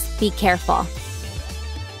 guys. Be careful.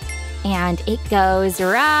 And it goes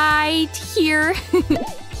right here.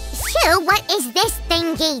 Sue, what is this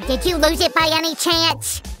thingy? Did you lose it by any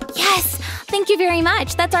chance? Yes! Thank you very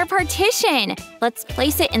much. That's our partition. Let's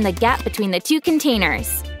place it in the gap between the 2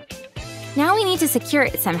 containers. Now we need to secure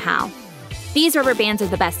it somehow. These rubber bands are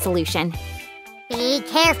the best solution. Be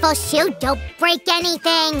careful, Sue. Don't break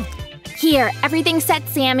anything. Here, everything's set,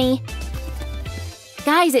 Sammy.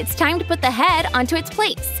 Guys, it's time to put the head onto its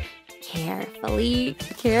place. Carefully,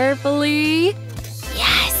 carefully.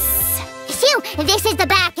 Yes! Sue, this is the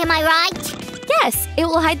back, am I right? Yes, it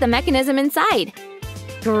will hide the mechanism inside.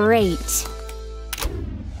 Great.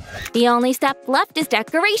 The only step left is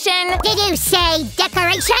decoration. Did you say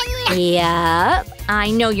decoration? Yep.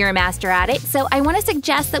 I know you're a master at it, so I want to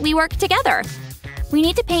suggest that we work together. We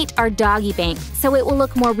need to paint our doggy bank so it will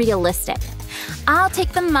look more realistic. I'll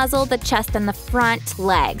take the muzzle, the chest, and the front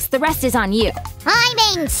legs. The rest is on you. I'm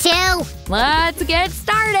in, Sue. Let's get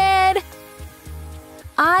started.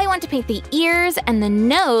 I want to paint the ears and the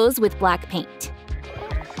nose with black paint.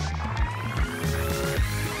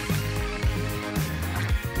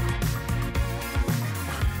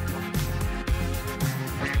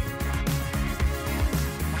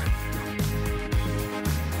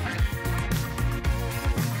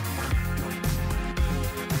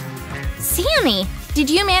 Sammy, did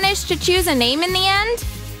you manage to choose a name in the end?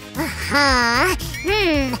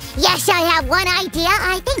 Yes, I have one idea.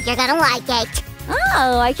 I think you're gonna like it.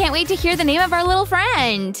 Oh, I can't wait to hear the name of our little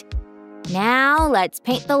friend. Now let's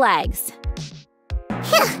paint the legs.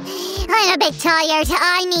 I'm a bit tired.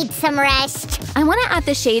 I need some rest. I want to add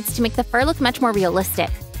the shades to make the fur look much more realistic.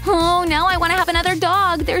 Oh, now I want to have another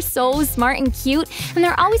dog. They're so smart and cute, and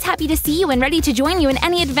they're always happy to see you and ready to join you in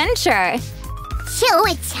any adventure. Shoo,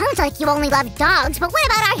 it sounds like you only love dogs, but what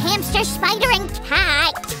about our hamster, spider, and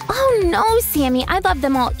cat? Oh no, Sammy, I love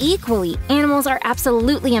them all equally. Animals are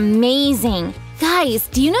absolutely amazing. Guys,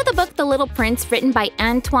 do you know the book The Little Prince written by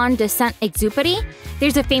Antoine de Saint-Exupéry?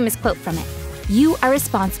 There's a famous quote from it. You are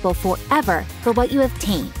responsible forever for what you have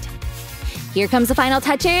tamed. Here comes the final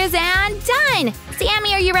touches and done!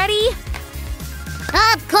 Sammy, are you ready?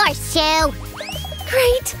 Of course, Shoo.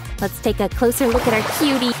 Great! Let's take a closer look at our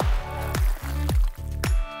cutie.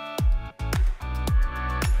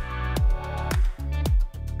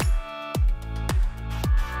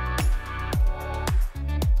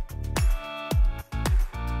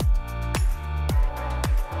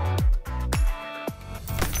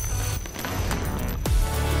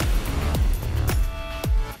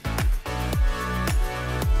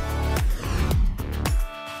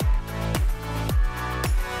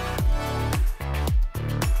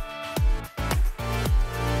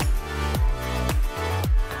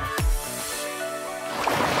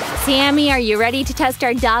 Sammy, are you ready to test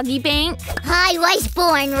our doggy bank? I was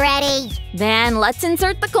born ready. Then let's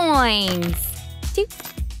insert the coins. 2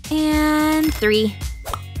 and 3.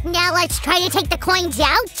 Now let's try to take the coins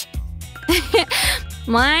out.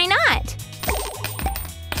 Why not?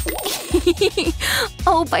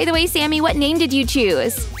 Oh, by the way, Sammy, what name did you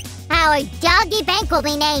choose? Our doggy bank will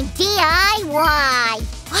be named DIY.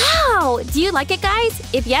 Wow! Do you like it, guys?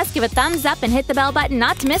 If yes, give a thumbs up and hit the bell button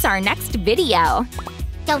not to miss our next video.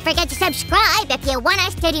 Don't forget to subscribe if you want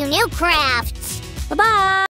us to do new crafts. Bye-bye!